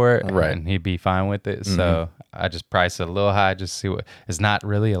 200 for it, Right. and he'd be fine with it. So I just price it a little high, just see what. It's not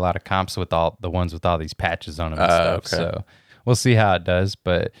really a lot of comps with all the ones with all these patches on them and stuff. Okay. So we'll see how it does.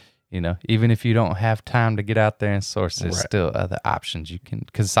 But even if you don't have time to get out there and source, there's Right. still other options. You can.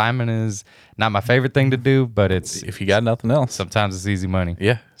 Consignment is not my favorite thing to do, but it's If you got nothing else. sometimes it's easy money.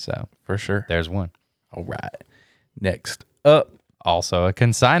 Yeah, So for sure. there's one. All right. Next up. Also a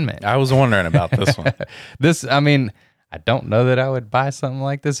consignment. I was wondering about this one. I don't know that I would buy something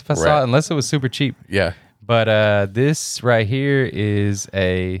like this if I saw Right. it, unless it was super cheap. Yeah. But this right here is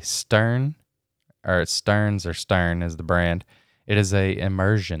a Stern, or it's Stearns or Stern is the brand. It is a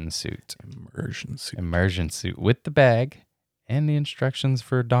immersion suit. Immersion suit with the bag and the instructions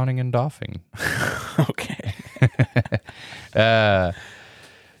for donning and doffing. Okay.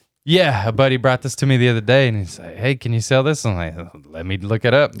 Yeah, a buddy brought this to me the other day, and he's like, "Hey, can you sell this?" I'm like, "Let me look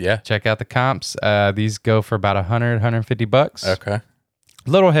it up." Yeah. Check out the comps. These go for about $150. Okay. A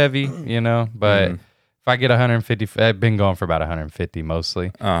little heavy, but if I get 150, I've been going for about 150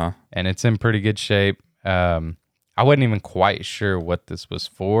 mostly, and it's in pretty good shape. I wasn't even quite sure what this was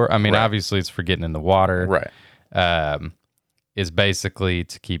for. Right. Obviously it's for getting in the water. Right. is basically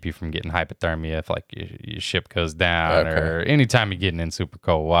to keep you from getting hypothermia if like your ship goes down Okay. or anytime you're getting in super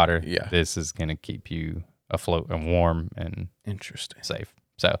cold water. Yeah. This is going to keep you afloat and warm and Interesting. safe.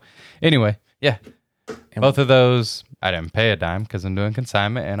 So anyway, yeah. And- Both of those, I didn't pay a dime because I'm doing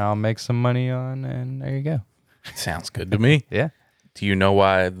consignment and I'll make some money on, and there you go. Sounds good to me. Yeah. Do you know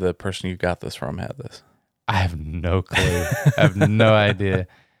why the person you got this from had this? I have no clue. I have no idea.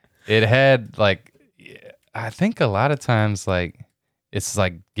 It had like, I think a lot of times like it's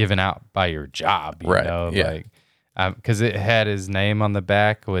like given out by your job, you Right, know, yeah. like because it had his name on the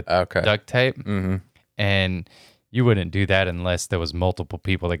back with Okay. duct tape, Mm-hmm. and you wouldn't do that unless there was multiple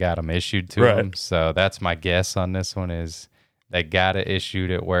people that got them issued to Right. them. So that's my guess on this one is they got it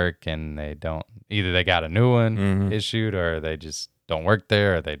issued at work and they don't either they got a new one Mhm. issued or they just don't work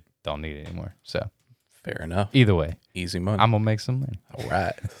there or they don't need it anymore. So Fair enough. either way, Easy money. I'm gonna make some money. All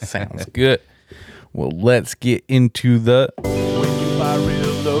right. Sounds good. Well, let's get into the When you buy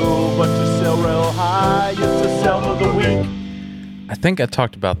real low, but you sell real high, it's a sell of the week. I think I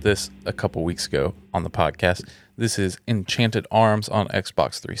talked about this a couple weeks ago on the podcast. This is Enchanted Arms on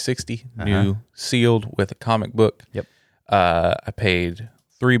Xbox 360, new, sealed with a comic book. Yep. I paid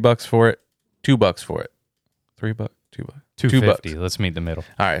 $3 for it, $2 for it. $3, $2, $250. Let's meet the middle.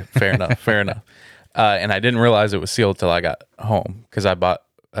 All right, fair enough, fair enough. And I didn't realize it was sealed till I got home because I bought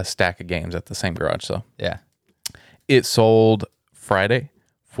a stack of games at the same garage. So Yeah. it sold Friday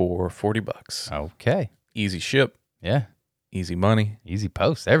for $40. Okay. Easy ship, Yeah. easy money. Easy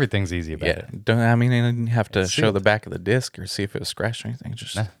post. Everything's easy about Yeah, it. don't I mean I didn't have to It's show sealed. the back of the disc or see if it was scratched or anything.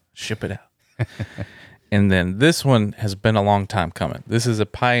 Just ship it out. And then this one has been a long time coming. This is a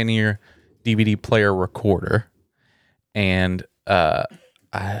Pioneer DVD player recorder, and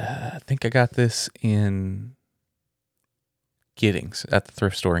I think I got this in Giddings at the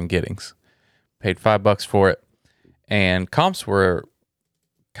thrift store in Giddings. Paid $5 for it, and comps were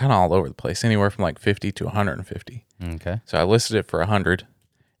kind of all over the place, anywhere from like 50 to 150. Okay. So I listed it for 100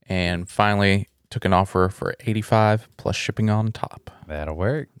 and finally took an offer for 85 plus shipping on top. That'll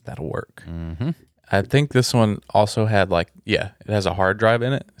work. That'll work. Mm-hmm. I think this one also had like, it has a hard drive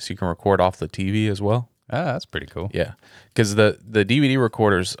in it so you can record off the TV as well. Oh, that's pretty cool. Yeah. Because the DVD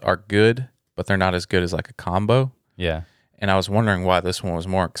recorders are good, but they're not as good as like a combo. Yeah. And I was wondering why this one was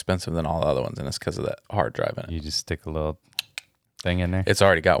more expensive than all the other ones, and it's because of that hard drive in it. You just stick a little thing in there. It's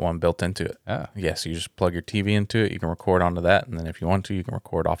already got one built into it. Oh. Yeah, so you just plug your TV into it. You can record onto that, and then if you want to, you can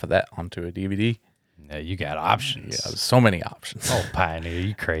record off of that onto a DVD. Yeah, you got options. Yeah, there's so many options. Oh, Pioneer,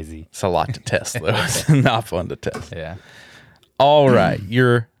 you crazy. It's a lot to test, though. It's not fun to test. Yeah. All right,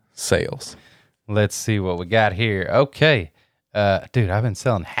 your sales. Let's see what we got here. Okay. Dude, I've been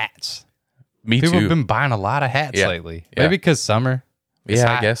selling hats. Me People too. have been buying a lot of hats Yeah. layly. Yeah. Maybe because summer. It's Yeah,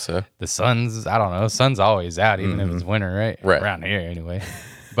 I hot. guess so. The sun's, I don't know. Sun's always out, even if it's winter, right? Right. Around here, anyway.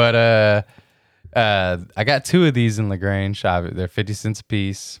 But I got two of these in LaGrange. They're 50 cents a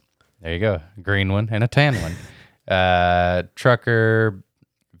piece. There you go. Green one and a tan one. Trucker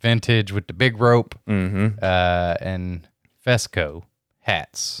vintage with the big rope. Mm-hmm. And Fesco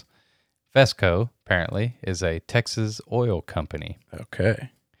hats. Fesco, apparently, is a Texas oil company, Okay.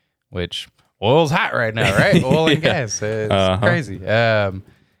 which oil's hot right now, right? Oil and gas. It's crazy.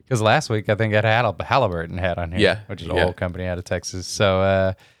 Because last week, I think I had a Halliburton hat on here, Yeah, which is an yeah. oil company out of Texas.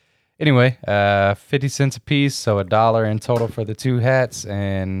 So anyway, 50 cents a piece, so $1 in total for the two hats.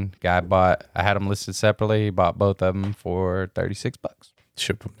 And I had them listed separately. He bought both of them for $36.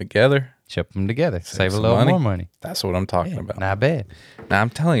 Ship them together. Ship them together. Save a some little money. more money. That's what I'm talking about. Not bad. Now, I'm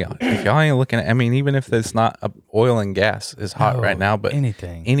telling y'all, if y'all ain't looking at, I mean, even if it's not oil and gas is hot No, right now, but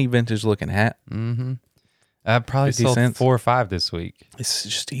anything. any vintage looking hat, I probably 50 sold cents? 4 or 5 this week. it's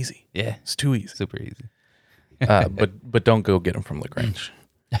just easy. Yeah, It's too easy. super easy. But don't go get them from LaGrange.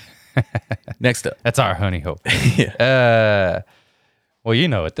 Next up. That's our honey hope. Yeah. Well, you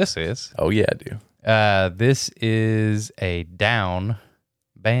know what this is. Oh, yeah, I do. This is a Down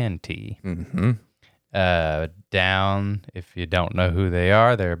band tee. Mm-hmm. Down, if you don't know who they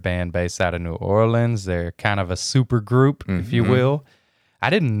are, they're a band based out of New Orleans. They're kind of a super group, if you will. I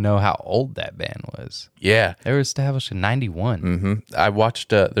didn't know how old that band was. Yeah. They were established in 91. Mm-hmm. I watched,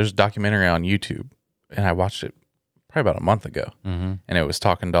 there's a documentary on YouTube, and I watched it probably about a month ago. Mm-hmm. And it was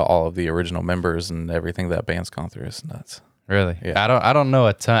talking to all of the original members and everything that band's gone through. It's nuts. Really? Yeah. I don't know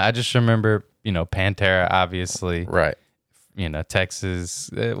a ton. I just remember, Pantera, obviously. Right. Texas,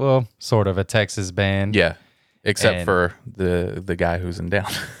 well, sort of a Texas band. Yeah. Except And- for the guy who's in Down.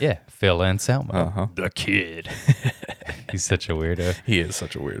 Yeah, Phil Anselmo. Uh-huh. The kid. He's such a weirdo. He is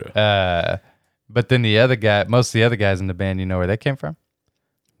such a weirdo. But then most of the other guys in the band, you know where they came from?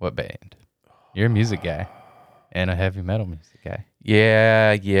 What band? You're a music guy. And a heavy metal music guy.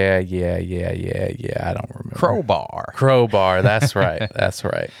 Yeah. I don't remember. Crowbar. That's right. That's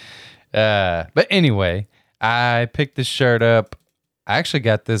right. But anyway, I picked this shirt up. I actually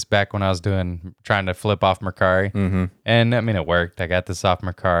got this back when I was trying to flip off Mercari. Mm-hmm. And I mean, it worked. I got this off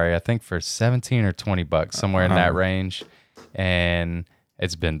Mercari, I think for 17 or 20 bucks, somewhere in that range. And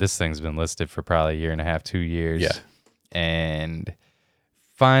this thing's been listed for probably a year and a half, 2 years. Yeah. And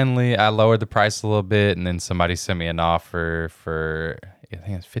finally, I lowered the price a little bit, and then somebody sent me an offer for, I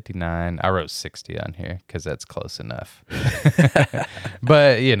think it's $59. I wrote 60 on here because that's close enough.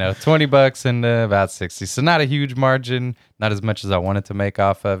 But, $20 and about 60. So not a huge margin, not as much as I wanted to make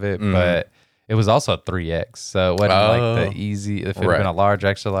off of it, but it was also 3X. So it wasn't like the easy, if it had been a large,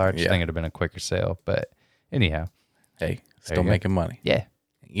 extra large, I think it would have been a quicker sale. But anyhow. Hey, still making money. Yeah.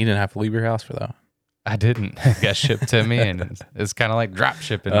 You didn't have to leave your house for that. I didn't. It got shipped to me, and it's kind of like drop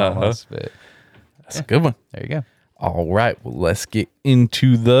shipping almost. But that's a good one. There you go. All right. Well, let's get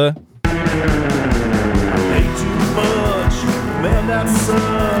into the. Ain't too much, man, that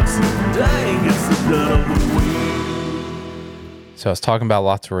sucks. Dang, it's the dud of the week. So I was talking about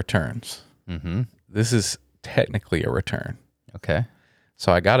lots of returns. Mm-hmm. This is technically a return. Okay.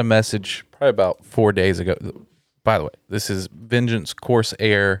 So I got a message probably about 4 days ago. By the way, this is Vengeance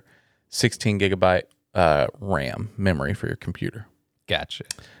Corsair 16 gigabyte RAM memory for your computer. Gotcha.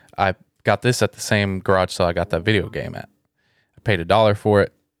 I got this at the same garage sale I got that video game at. I paid $1 for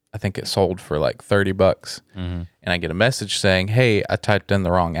it. I think it sold for like $30. Mm-hmm. And I get a message saying, hey, I typed in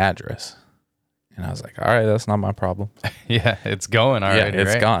the wrong address. And I was like, all right, that's not my problem. Yeah, it's going already. Yeah,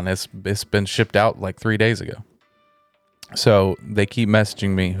 it's gone. It's been shipped out like 3 days ago. So they keep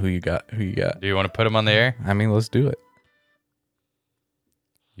messaging me who you got. Do you want to put them on the air? I mean, let's do it.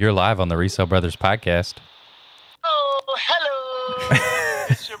 You're live on the Resale Brothers podcast. Oh, hello.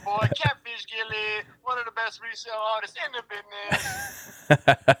 It's your boy, Catfish Gilly, one of the best resale artists in the business.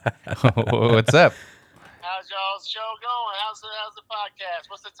 What's up? How's y'all's show going? How's the podcast?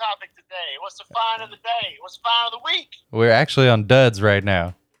 What's the topic today? What's the find of the day? What's the find of the week? We're actually on duds right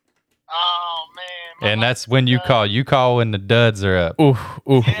now. Oh, man. And that's when you call. You call when the duds are up. Ooh. Yeah,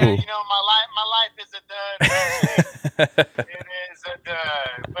 my life is a dud. It is a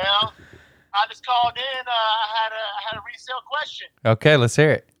dud. Well, I just called in. I had a resale question. Okay, let's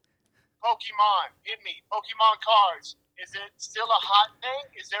hear it. Pokemon, hit me. Pokemon cards. Is it still a hot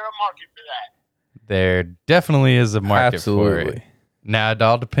thing? Is there a market for that? There definitely is a market for it. Now, it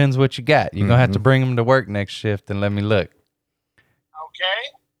all depends what you got. You're going to have to bring them to work next shift and let me look.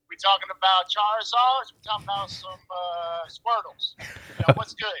 Okay. We talking about Charizards? We talking about some Squirtles?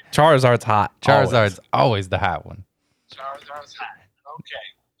 What's good? Charizard's hot. Charizard's always the hot one. Charizard's hot. Okay.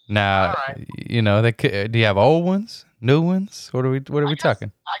 Now, right. do you have old ones, new ones? What are we talking? I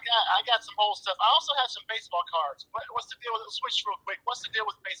got some old stuff. I also have some baseball cards. What's the deal with it? Switch real quick. What's the deal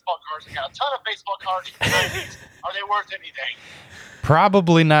with baseball cards? I got a ton of baseball cards from the 90s. Are they worth anything?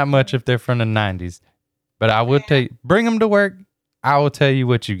 Probably not much if they're from the 90s. But I will tell you, bring them to work. I will tell you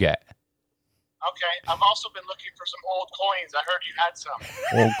what you got. Okay. I've also been looking for some old coins. I heard you had some.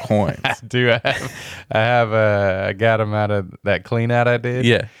 Old coins. I do. I got them out of that clean out I did.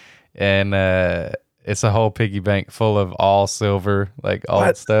 Yeah. And it's a whole piggy bank full of all silver, like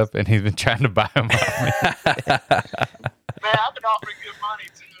old stuff. And he's been trying to buy them off me. Man, I've been offering good money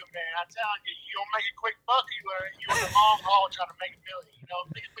too, man. I'm telling you, you don't make a quick buck. You're in the long haul trying to make $1 million.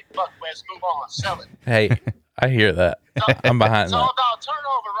 Make a quick buck, Wes. Move on. Sell it. Hey, I hear that. I'm behind It's that. all about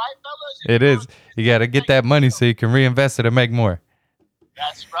turnover, right, fellas? It is. You got to get that money so you can reinvest it and make more.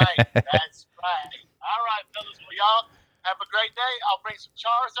 That's right. That's right. All right, fellas. Well, y'all have a great day. I'll bring some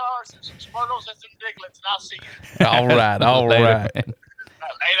Charizards and some Squirtles and some Diglets, and I'll see you. All right. All Later. right.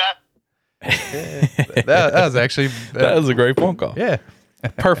 Later. That was actually That was a great phone call. yeah.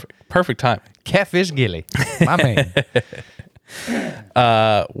 Perfect time. Catfish Gilly, my man.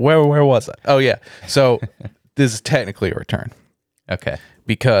 Where was I? Oh yeah. So this is technically a return Okay.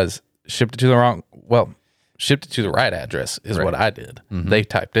 because shipped it to the right address is what I did. They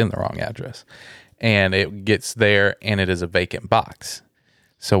typed in the wrong address, and it gets there, and it is a vacant box.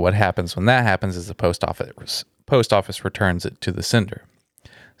 So what happens when that happens is the post office returns it to the sender.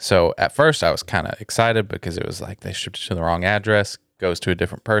 So at first I was kind of excited because it was like they shipped it to the wrong address, goes to a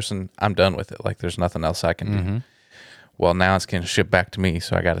different person. I'm done with it. Like there's nothing else I can do. Well, now it's going to ship back to me,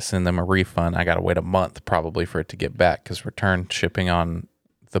 so I got to send them a refund. I got to wait a month probably for it to get back because return shipping on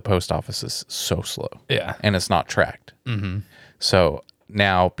the post office is so slow. Yeah. And it's not tracked. So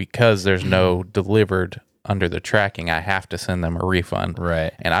now because there's no delivered under the tracking, I have to send them a refund.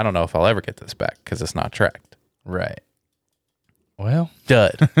 Right. And I don't know if I'll ever get this back because it's not tracked. Right. Well,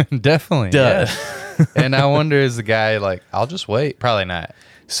 Dud. definitely. Dud. Yeah. And I wonder, is the guy like, I'll just wait? Probably not.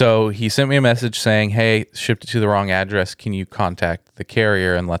 So he sent me a message saying, hey, shipped it to the wrong address. Can you contact the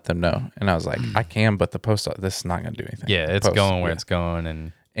carrier and let them know? And I was like, I can, but the post office, this is not going to do anything. Yeah, it's going where it's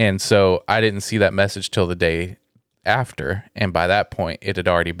going. And so I didn't see that message till the day after. And by that point, it had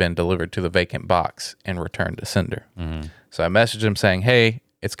already been delivered to the vacant box and returned to sender. So I messaged him saying, hey,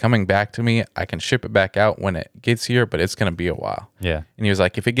 it's coming back to me. I can ship it back out when it gets here, but it's going to be a while. Yeah. And he was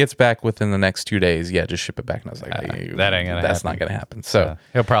like, if it gets back within the next 2 days, yeah, just ship it back. And I was like, that ain't gonna that's happen. not going to happen. So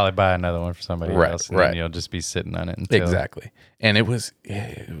he'll probably buy another one for somebody else, and then you'll just be sitting on it until... Exactly. And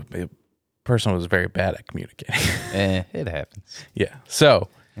person was very bad at communicating. It happens. Yeah. So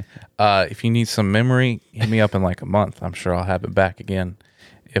if you need some memory, hit me up in like a month. I'm sure I'll have it back again.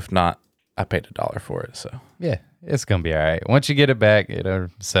 If not, I paid $1 for it. So yeah, it's gonna be all right. Once you get it back, it'll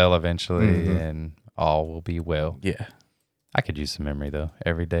sell eventually, and all will be well. yeah, I could use some memory though.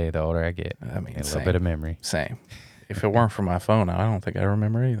 Every day, the older I get, I mean, a same. little bit of memory. Same. If it weren't for my phone, I don't think I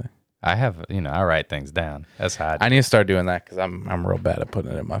remember anything. I have, I write things down. That's how I need to start doing that because I'm real bad at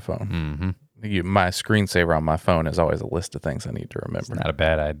putting it in my phone. My screensaver on my phone is always a list of things I need to remember. Not a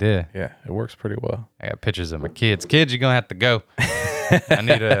bad idea. Yeah, it works pretty well. I got pictures of my kids. Kids, you're gonna have to go. I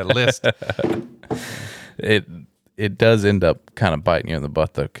need a list. It does end up kind of biting you in the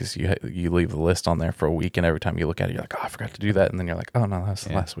butt though, because you leave the list on there for a week, and every time you look at it, you're like, oh, I forgot to do that, and then you're like, oh no, that's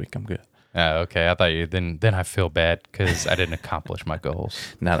last week. I'm good. Okay, I thought you then I feel bad because I didn't accomplish my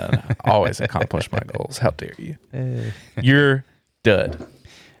goals. No. Always accomplish my goals. How dare you? You're dud.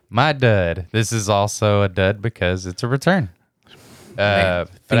 My dud. This is also a dud because it's a return.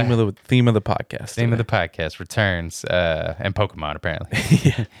 Theme of the podcast. Theme of the podcast, returns, and Pokemon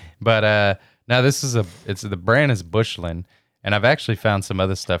apparently. But now the brand is Bushland, and I've actually found some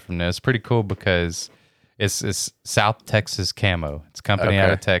other stuff from there. It's pretty cool because it's South Texas Camo. It's a company out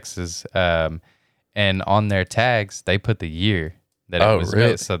of Texas, and on their tags they put the year that it was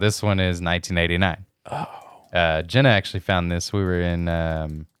made. So this one is 1989. Jenna actually found this. We were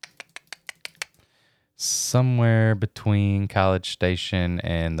in somewhere between College Station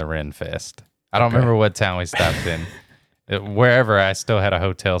and the Ren Fest. I don't remember what town we stopped in. Wherever, I still had a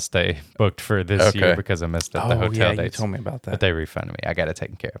hotel stay booked for this year because I missed up the hotel dates. You told me about that. But they refunded me. I got it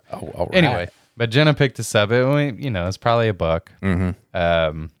taken care of. All right. Anyway, but Jenna picked us up. It's probably $1.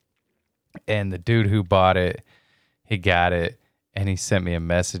 Mm-hmm. And the dude who bought it, he got it, and he sent me a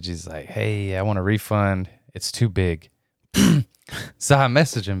message. He's like, hey, I want a refund. It's too big. So I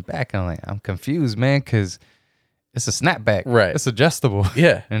messaged him back. I'm like, I'm confused, man, because it's a snapback. Right. It's adjustable.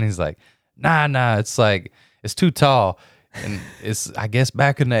 Yeah. And he's like, nah, it's like, it's too tall. And it's, I guess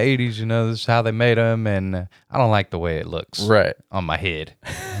back in the 80s, this is how they made them. And I don't like the way it looks on my head.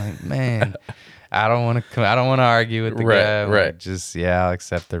 I'm like, man, I don't want to argue with the guy. Like, just, I'll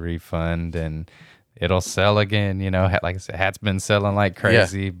accept the refund and it'll sell again. Like I said, hat's been selling like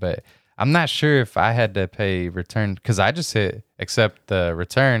crazy, but I'm not sure if I had to pay return because I just hit accept the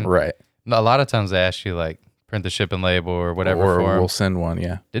return. Right. A lot of times they ask you like print the shipping label or whatever. Or for we'll send one.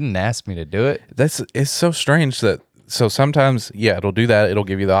 Yeah. Didn't ask me to do it. It's so strange that so sometimes it'll do that. It'll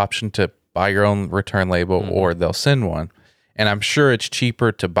give you the option to buy your own return label or they'll send one. And I'm sure it's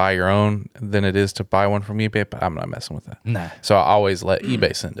cheaper to buy your own than it is to buy one from eBay, but I'm not messing with that. Nah. So I always let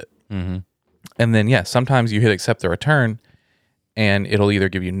eBay send it. Mm-hmm. And then sometimes you hit accept the return. And it'll either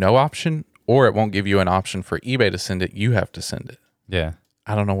give you no option or it won't give you an option for eBay to send it. You have to send it. Yeah.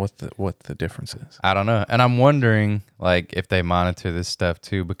 I don't know what the difference is. I don't know. And I'm wondering like if they monitor this stuff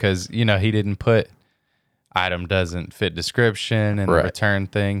too, because, he didn't put item doesn't fit description and the return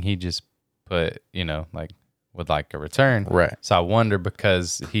thing. He just put, like with like a return. Right. So I wonder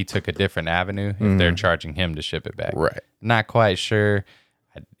because he took a different avenue if they're charging him to ship it back. Right. Not quite sure.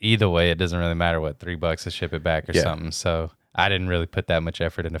 Either way, it doesn't really matter what, $3 to ship it back or something. So I didn't really put that much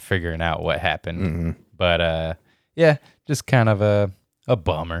effort into figuring out what happened. But just kind of a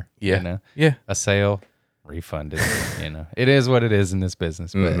bummer. Yeah. A sale, refunded. It is what it is in this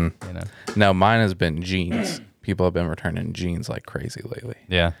business. But Now mine has been jeans. People have been returning jeans like crazy lately.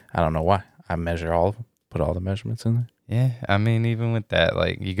 Yeah. I don't know why. I measure all of them, put all the measurements in there. Yeah. I mean, even with that,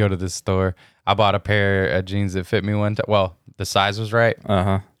 like you go to the store, I bought a pair of jeans that fit me one time. Well, the size was right.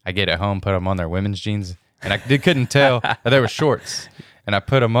 I get it home, put them on their women's jeans. And I couldn't tell they were shorts. And I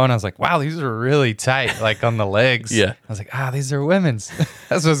put them on. I was like, wow, these are really tight, like on the legs. Yeah. I was like, these are women's.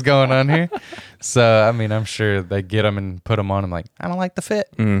 That's what's going on here. So, I mean, I'm sure they get them and put them on. I'm like, I don't like the fit.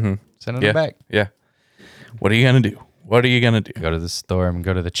 Send them back. Yeah. What are you going to do? What are you going to do? Go to the store and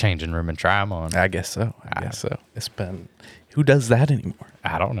go to the changing room and try them on. I guess so. It's been, who does that anymore?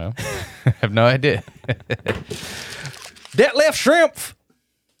 I don't know. I have no idea. That left shrimp.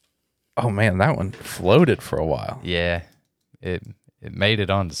 Oh man, that one floated for a while. Yeah, it made it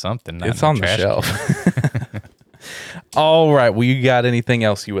onto something. not It's in on the trash shelf. can. All right. Well, you got anything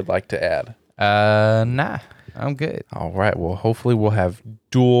else you would like to add? Nah, I'm good. All right. Well, hopefully we'll have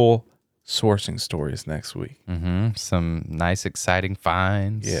dual sourcing stories next week. Some nice, exciting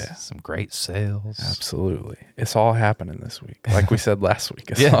finds. Yeah. Some great sales. Absolutely. It's all happening this week. Like we said last week.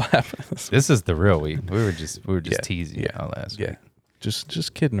 It's Yeah. all happening this week. This is the real week. We were just Yeah, teasing yeah, y'all last Yeah. week.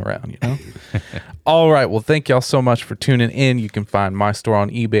 Just kidding around, you know? All right. Well, thank y'all so much for tuning in. You can find my store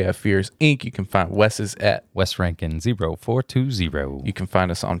on eBay at Fears Inc. You can find Wes's at West Rankin 0420. You can find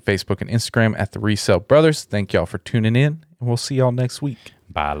us on Facebook and Instagram at The Resale Brothers. Thank y'all for tuning in, and we'll see y'all next week.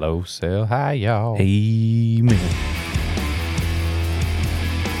 Buy low, sell high, y'all. Amen.